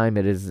extra time.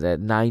 It is at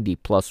 90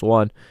 plus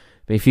 1.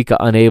 Benfica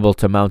unable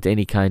to mount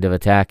any kind of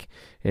attack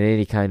and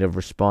any kind of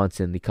response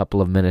in the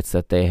couple of minutes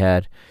that they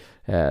had,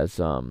 as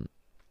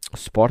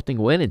Sporting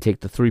win and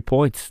take the 3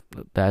 points.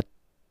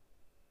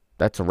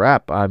 That's a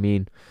wrap. I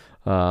mean,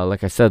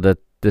 like I said, that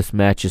this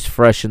match is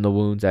fresh in the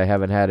wounds. I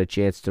haven't had a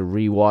chance to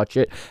rewatch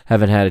it.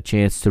 Haven't had a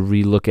chance to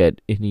relook at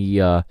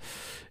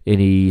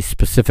any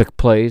specific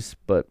plays.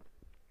 But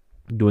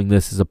doing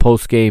this as a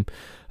post-game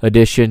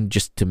edition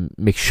just to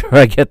make sure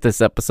I get this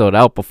episode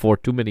out before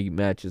too many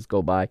matches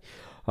go by.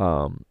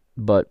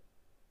 But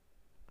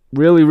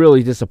really,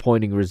 really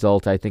disappointing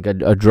result. I think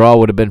a draw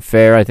would have been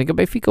fair. I think a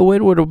Benfica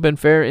win would have been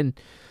fair. And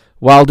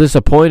while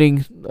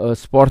disappointing, a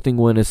Sporting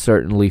win is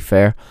certainly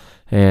fair.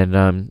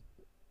 And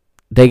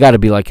they got to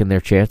be liking their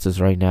chances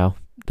right now.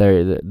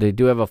 They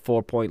do have a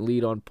 4-point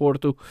lead on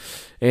Porto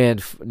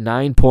and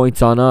 9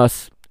 points on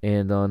us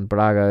and on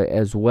Braga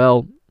as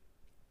well.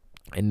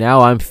 And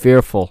now I'm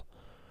fearful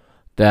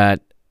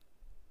that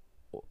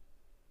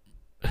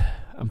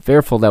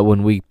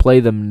when we play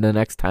them the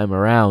next time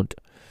around,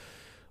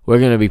 we're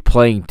going to be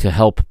playing to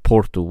help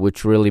Porto,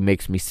 which really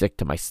makes me sick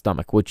to my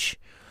stomach, which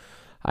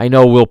I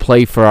know we'll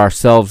play for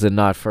ourselves and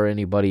not for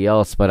anybody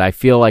else, but I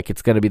feel like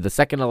it's going to be the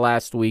second to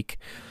last week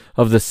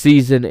of the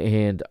season,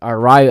 and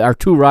our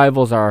two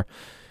rivals are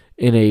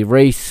in a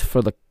race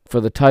for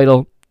the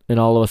title, and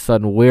all of a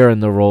sudden we're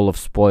in the role of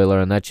spoiler,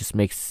 and that just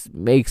makes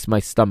my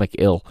stomach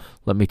ill.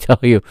 Let me tell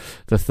you,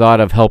 the thought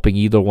of helping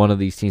either one of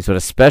these teams, but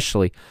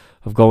especially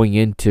of going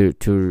into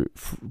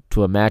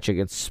a match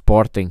against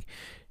Sporting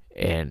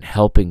and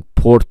helping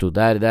Porto,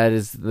 that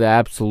is the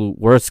absolute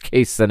worst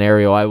case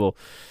scenario. I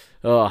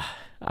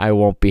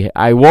won't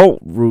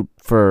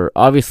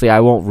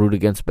root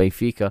against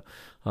Benfica.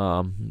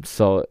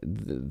 So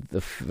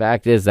the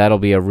fact is that'll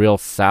be a real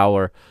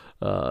sour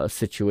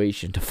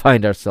situation to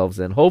find ourselves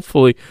in.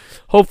 Hopefully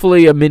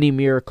a mini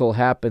miracle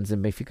happens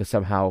and Benfica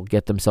somehow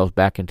get themselves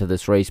back into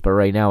this race. But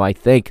right now, I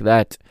think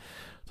that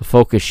the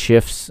focus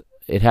shifts.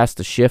 It has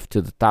to shift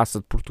to the Taça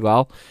de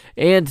Portugal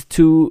and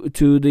to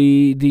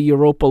the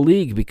Europa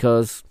League,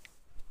 because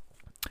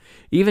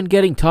even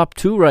getting top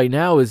 2 right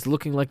now is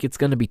looking like it's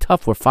going to be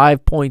tough. We're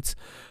 5 points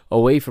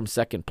away from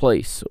second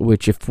place,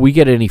 which if we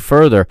get any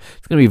further,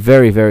 it's going to be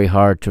very, very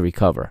hard to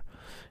recover.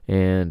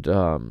 And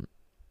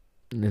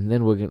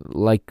then we're going to,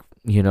 like,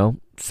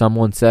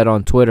 someone said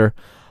on Twitter,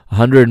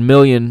 100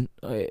 million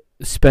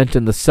spent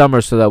in the summer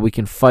so that we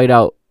can fight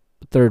out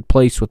third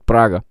place with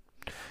Braga.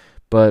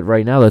 But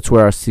right now, that's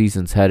where our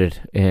season's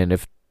headed. And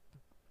if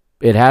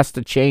it has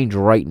to change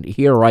right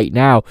here, right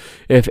now,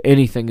 if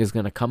anything is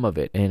going to come of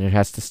it. And it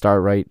has to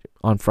start right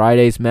on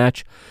Friday's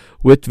match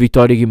with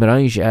Vitória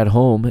Guimarães at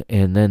home.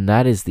 And then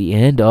that is the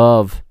end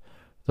of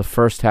the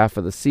first half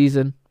of the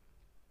season.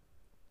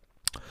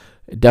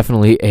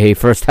 Definitely a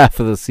first half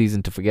of the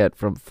season to forget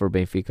for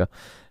Benfica,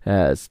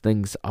 as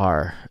things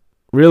are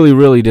really,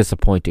 really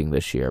disappointing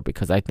this year,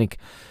 because I think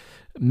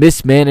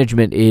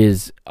mismanagement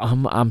is,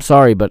 I'm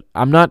sorry, but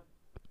I'm not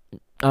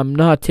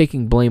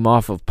taking blame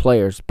off of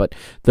players, but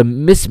the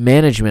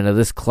mismanagement of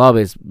this club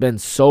has been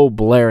so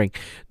blaring.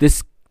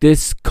 This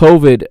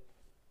COVID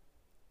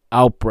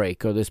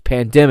outbreak, or this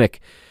pandemic,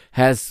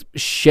 has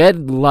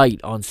shed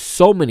light on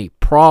so many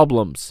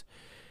problems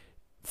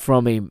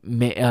from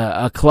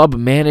a club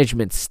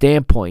management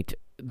standpoint,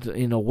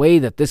 in a way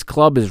that this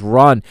club is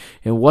run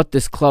and what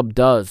this club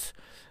does,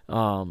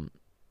 and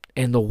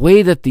the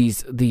way that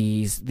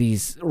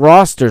these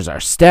rosters are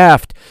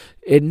staffed.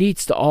 It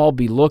needs to all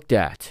be looked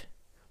at.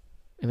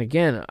 And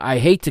again, I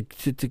hate to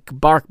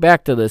bark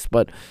back to this,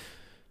 but,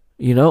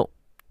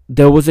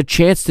 there was a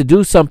chance to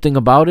do something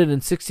about it,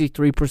 and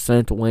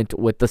 63% went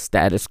with the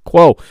status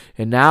quo.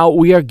 And now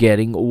we are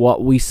getting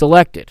what we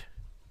selected.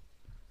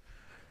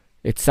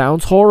 It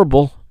sounds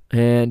horrible,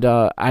 and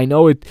I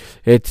know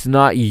it's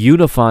not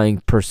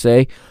unifying per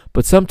se,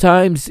 but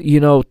sometimes,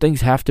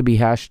 things have to be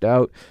hashed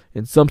out,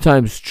 and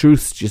sometimes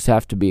truths just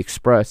have to be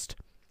expressed.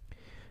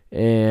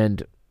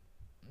 And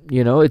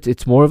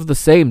it's more of the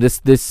same. This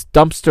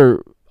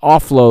dumpster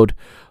offload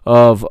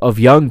of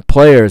young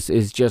players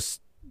is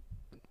just,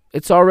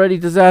 it's already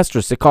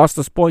disastrous. It cost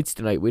us points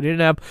tonight. We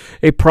didn't have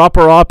a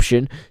proper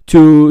option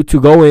to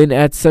go in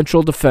at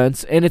central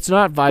defense, and it's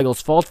not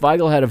Weigl's fault.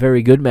 Weigl had a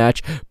very good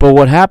match, but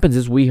what happens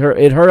is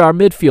it hurt our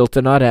midfield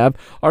to not have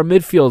our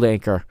midfield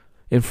anchor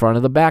in front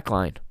of the back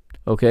line.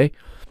 Okay?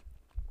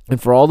 And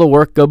for all the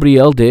work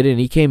Gabriel did, and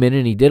he came in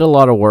and he did a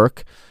lot of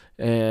work,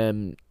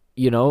 and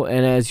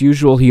and as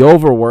usual, he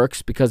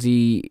overworks because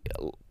he,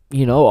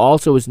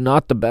 also is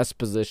not the best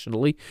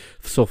positionally,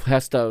 so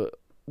has to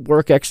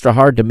work extra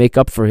hard to make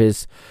up for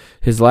his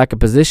lack of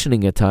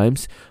positioning at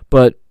times.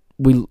 But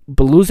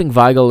losing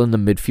Weigl in the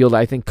midfield,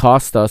 I think,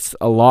 cost us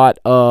a lot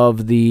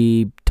of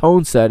the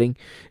tone setting.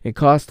 It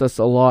cost us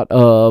a lot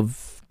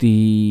of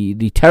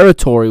the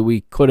territory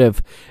we could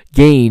have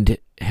gained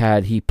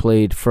had he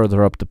played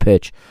further up the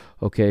pitch.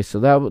 Okay, so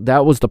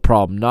that was the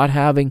problem. Not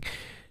having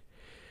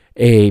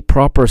a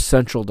proper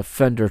central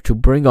defender to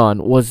bring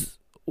on was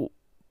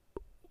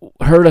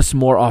hurt us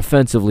more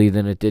offensively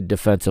than it did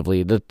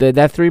defensively.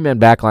 That three-man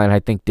backline, I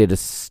think, did a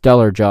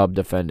stellar job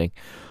defending.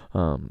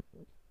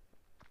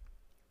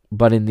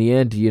 But in the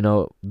end,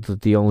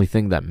 the only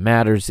thing that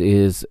matters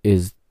is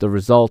the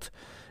result.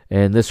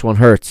 And this one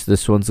hurts.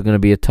 This one's going to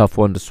be a tough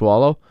one to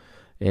swallow.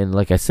 And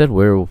like I said,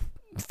 we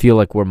feel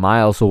like we're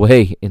miles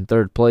away in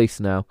third place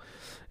now.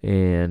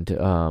 And,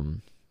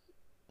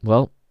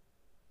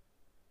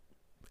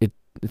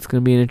 it's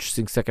going to be an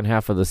interesting second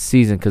half of the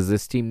season because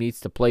this team needs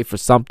to play for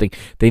something.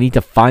 They need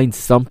to find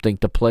something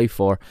to play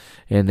for,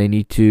 and they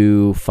need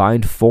to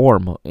find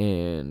form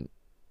and,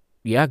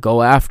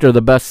 go after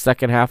the best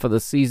second half of the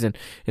season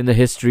in the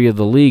history of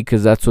the league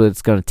because that's what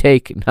it's going to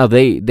take. Now,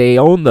 they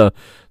own the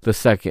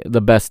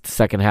best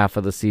second half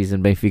of the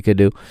season, Benfica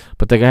do,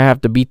 but they're going to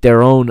have to beat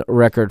their own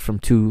record from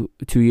two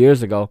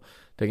years ago.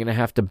 They're going to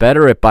have to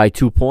better it by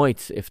 2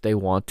 points if they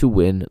want to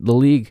win the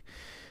league.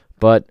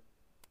 But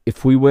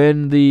if we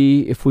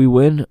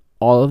win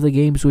all of the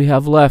games we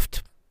have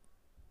left,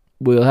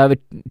 we'll have a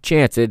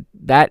chance.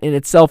 That in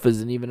itself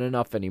isn't even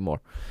enough anymore.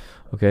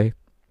 Okay?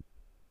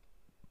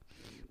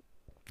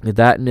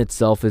 That in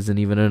itself isn't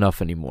even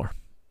enough anymore.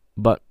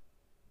 But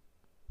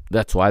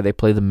that's why they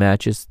play the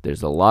matches.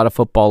 There's a lot of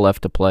football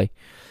left to play.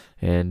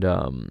 And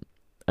I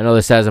know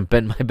this hasn't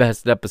been my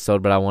best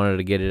episode, but I wanted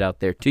to get it out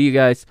there to you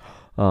guys.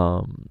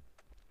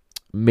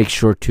 Make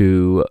sure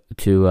to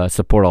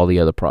support all the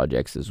other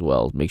projects as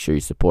well. Make sure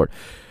you support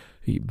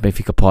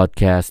Benfica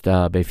Podcast,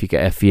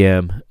 Benfica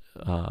FEM,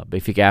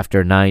 Benfica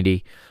After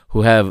 90,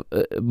 who have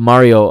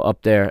Mario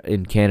up there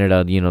in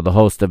Canada, the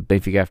host of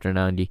Benfica After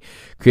 90,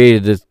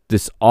 created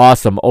this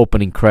awesome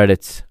opening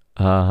credits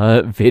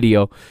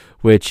video,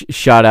 which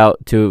shout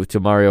out to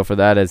Mario for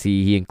that, as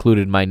he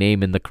included my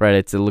name in the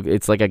credits.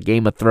 It's like a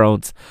Game of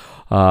Thrones.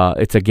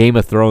 It's a Game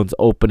of Thrones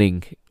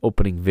opening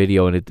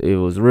video, and it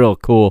was real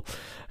cool.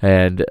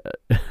 And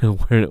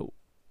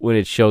when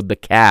it showed the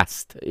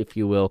cast, if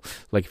you will,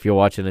 like if you're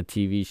watching a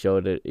TV show,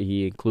 that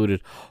he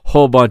included a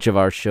whole bunch of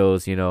our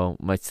shows,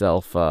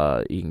 myself,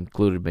 he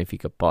included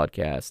Benfica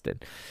Podcast,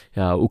 and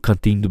O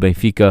Cantinho do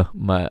Benfica,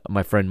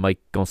 my friend Mike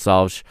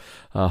Gonçalves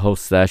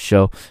hosts that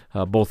show,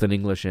 both in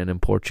English and in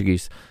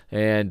Portuguese.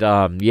 And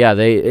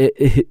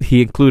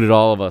he included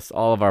all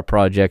of our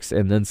projects,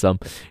 and then some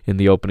in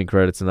the opening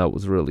credits, and that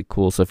was really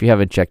cool. So if you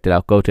haven't checked it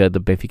out, go to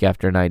the Benfica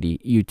After 90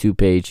 YouTube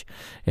page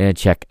and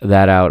check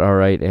that out. All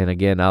right, and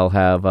again, I'll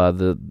have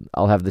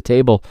the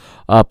table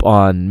up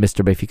on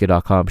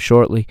MrBenfica.com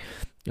shortly.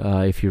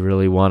 If you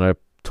really want to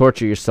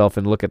torture yourself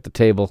and look at the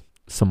table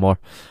some more.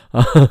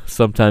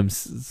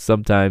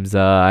 Sometimes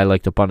I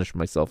like to punish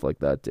myself like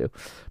that too.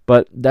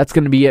 But that's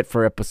going to be it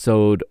for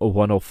episode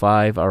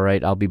 105. All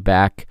right, I'll be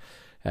back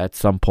at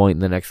some point in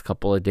the next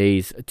couple of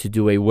days to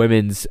do a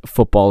women's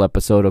football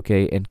episode,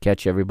 okay, and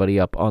catch everybody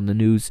up on the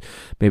news.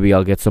 Maybe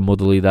I'll get some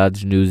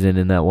Modalidades news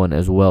in that one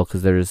as well,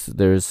 because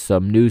there's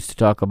some news to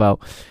talk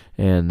about.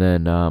 And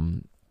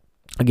then,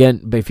 again,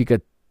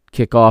 Benfica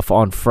kick off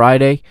on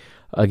Friday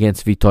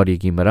against Vitória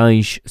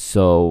Guimarães,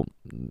 so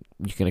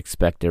you can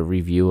expect a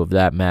review of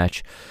that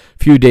match.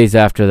 A few days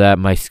after that,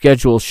 my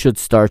schedule should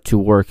start to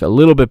work a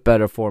little bit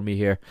better for me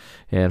here,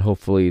 and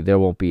hopefully there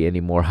won't be any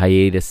more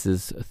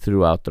hiatuses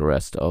throughout the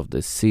rest of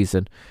this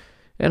season,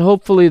 and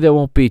hopefully there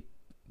won't be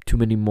too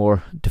many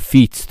more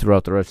defeats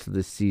throughout the rest of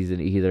this season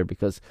either,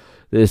 because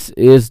this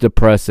is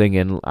depressing.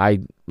 And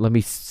let me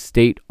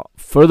state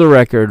for the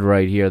record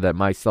right here that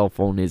my cell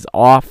phone is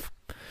off,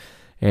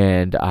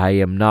 and I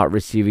am not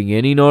receiving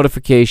any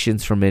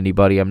notifications from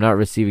anybody. I'm not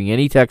receiving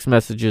any text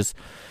messages,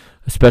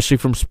 especially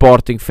from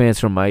Sporting fans,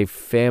 from my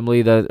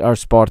family that are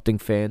Sporting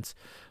fans.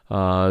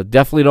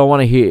 Definitely don't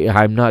want to hear.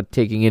 I'm not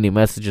taking any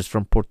messages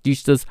from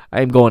Portistas.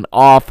 I am going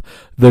off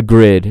the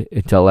grid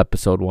until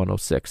episode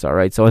 106. All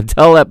right, so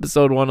until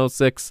episode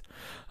 106,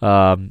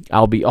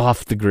 I'll be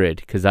off the grid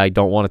because I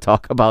don't want to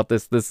talk about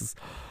this. This is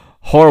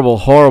horrible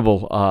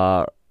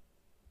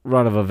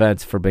run of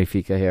events for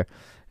Benfica here,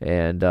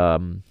 and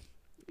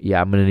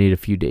I'm gonna need a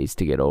few days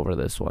to get over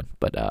this one,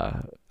 but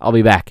I'll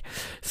be back.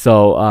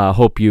 So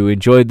hope you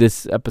enjoyed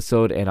this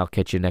episode, and I'll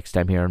catch you next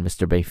time here on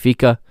Mr.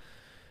 Benfica.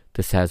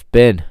 This has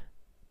been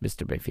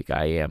Mr. Benfica.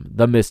 I am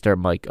the Mr.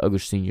 Mike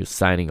Agostinho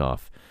signing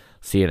off.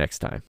 See you next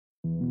time.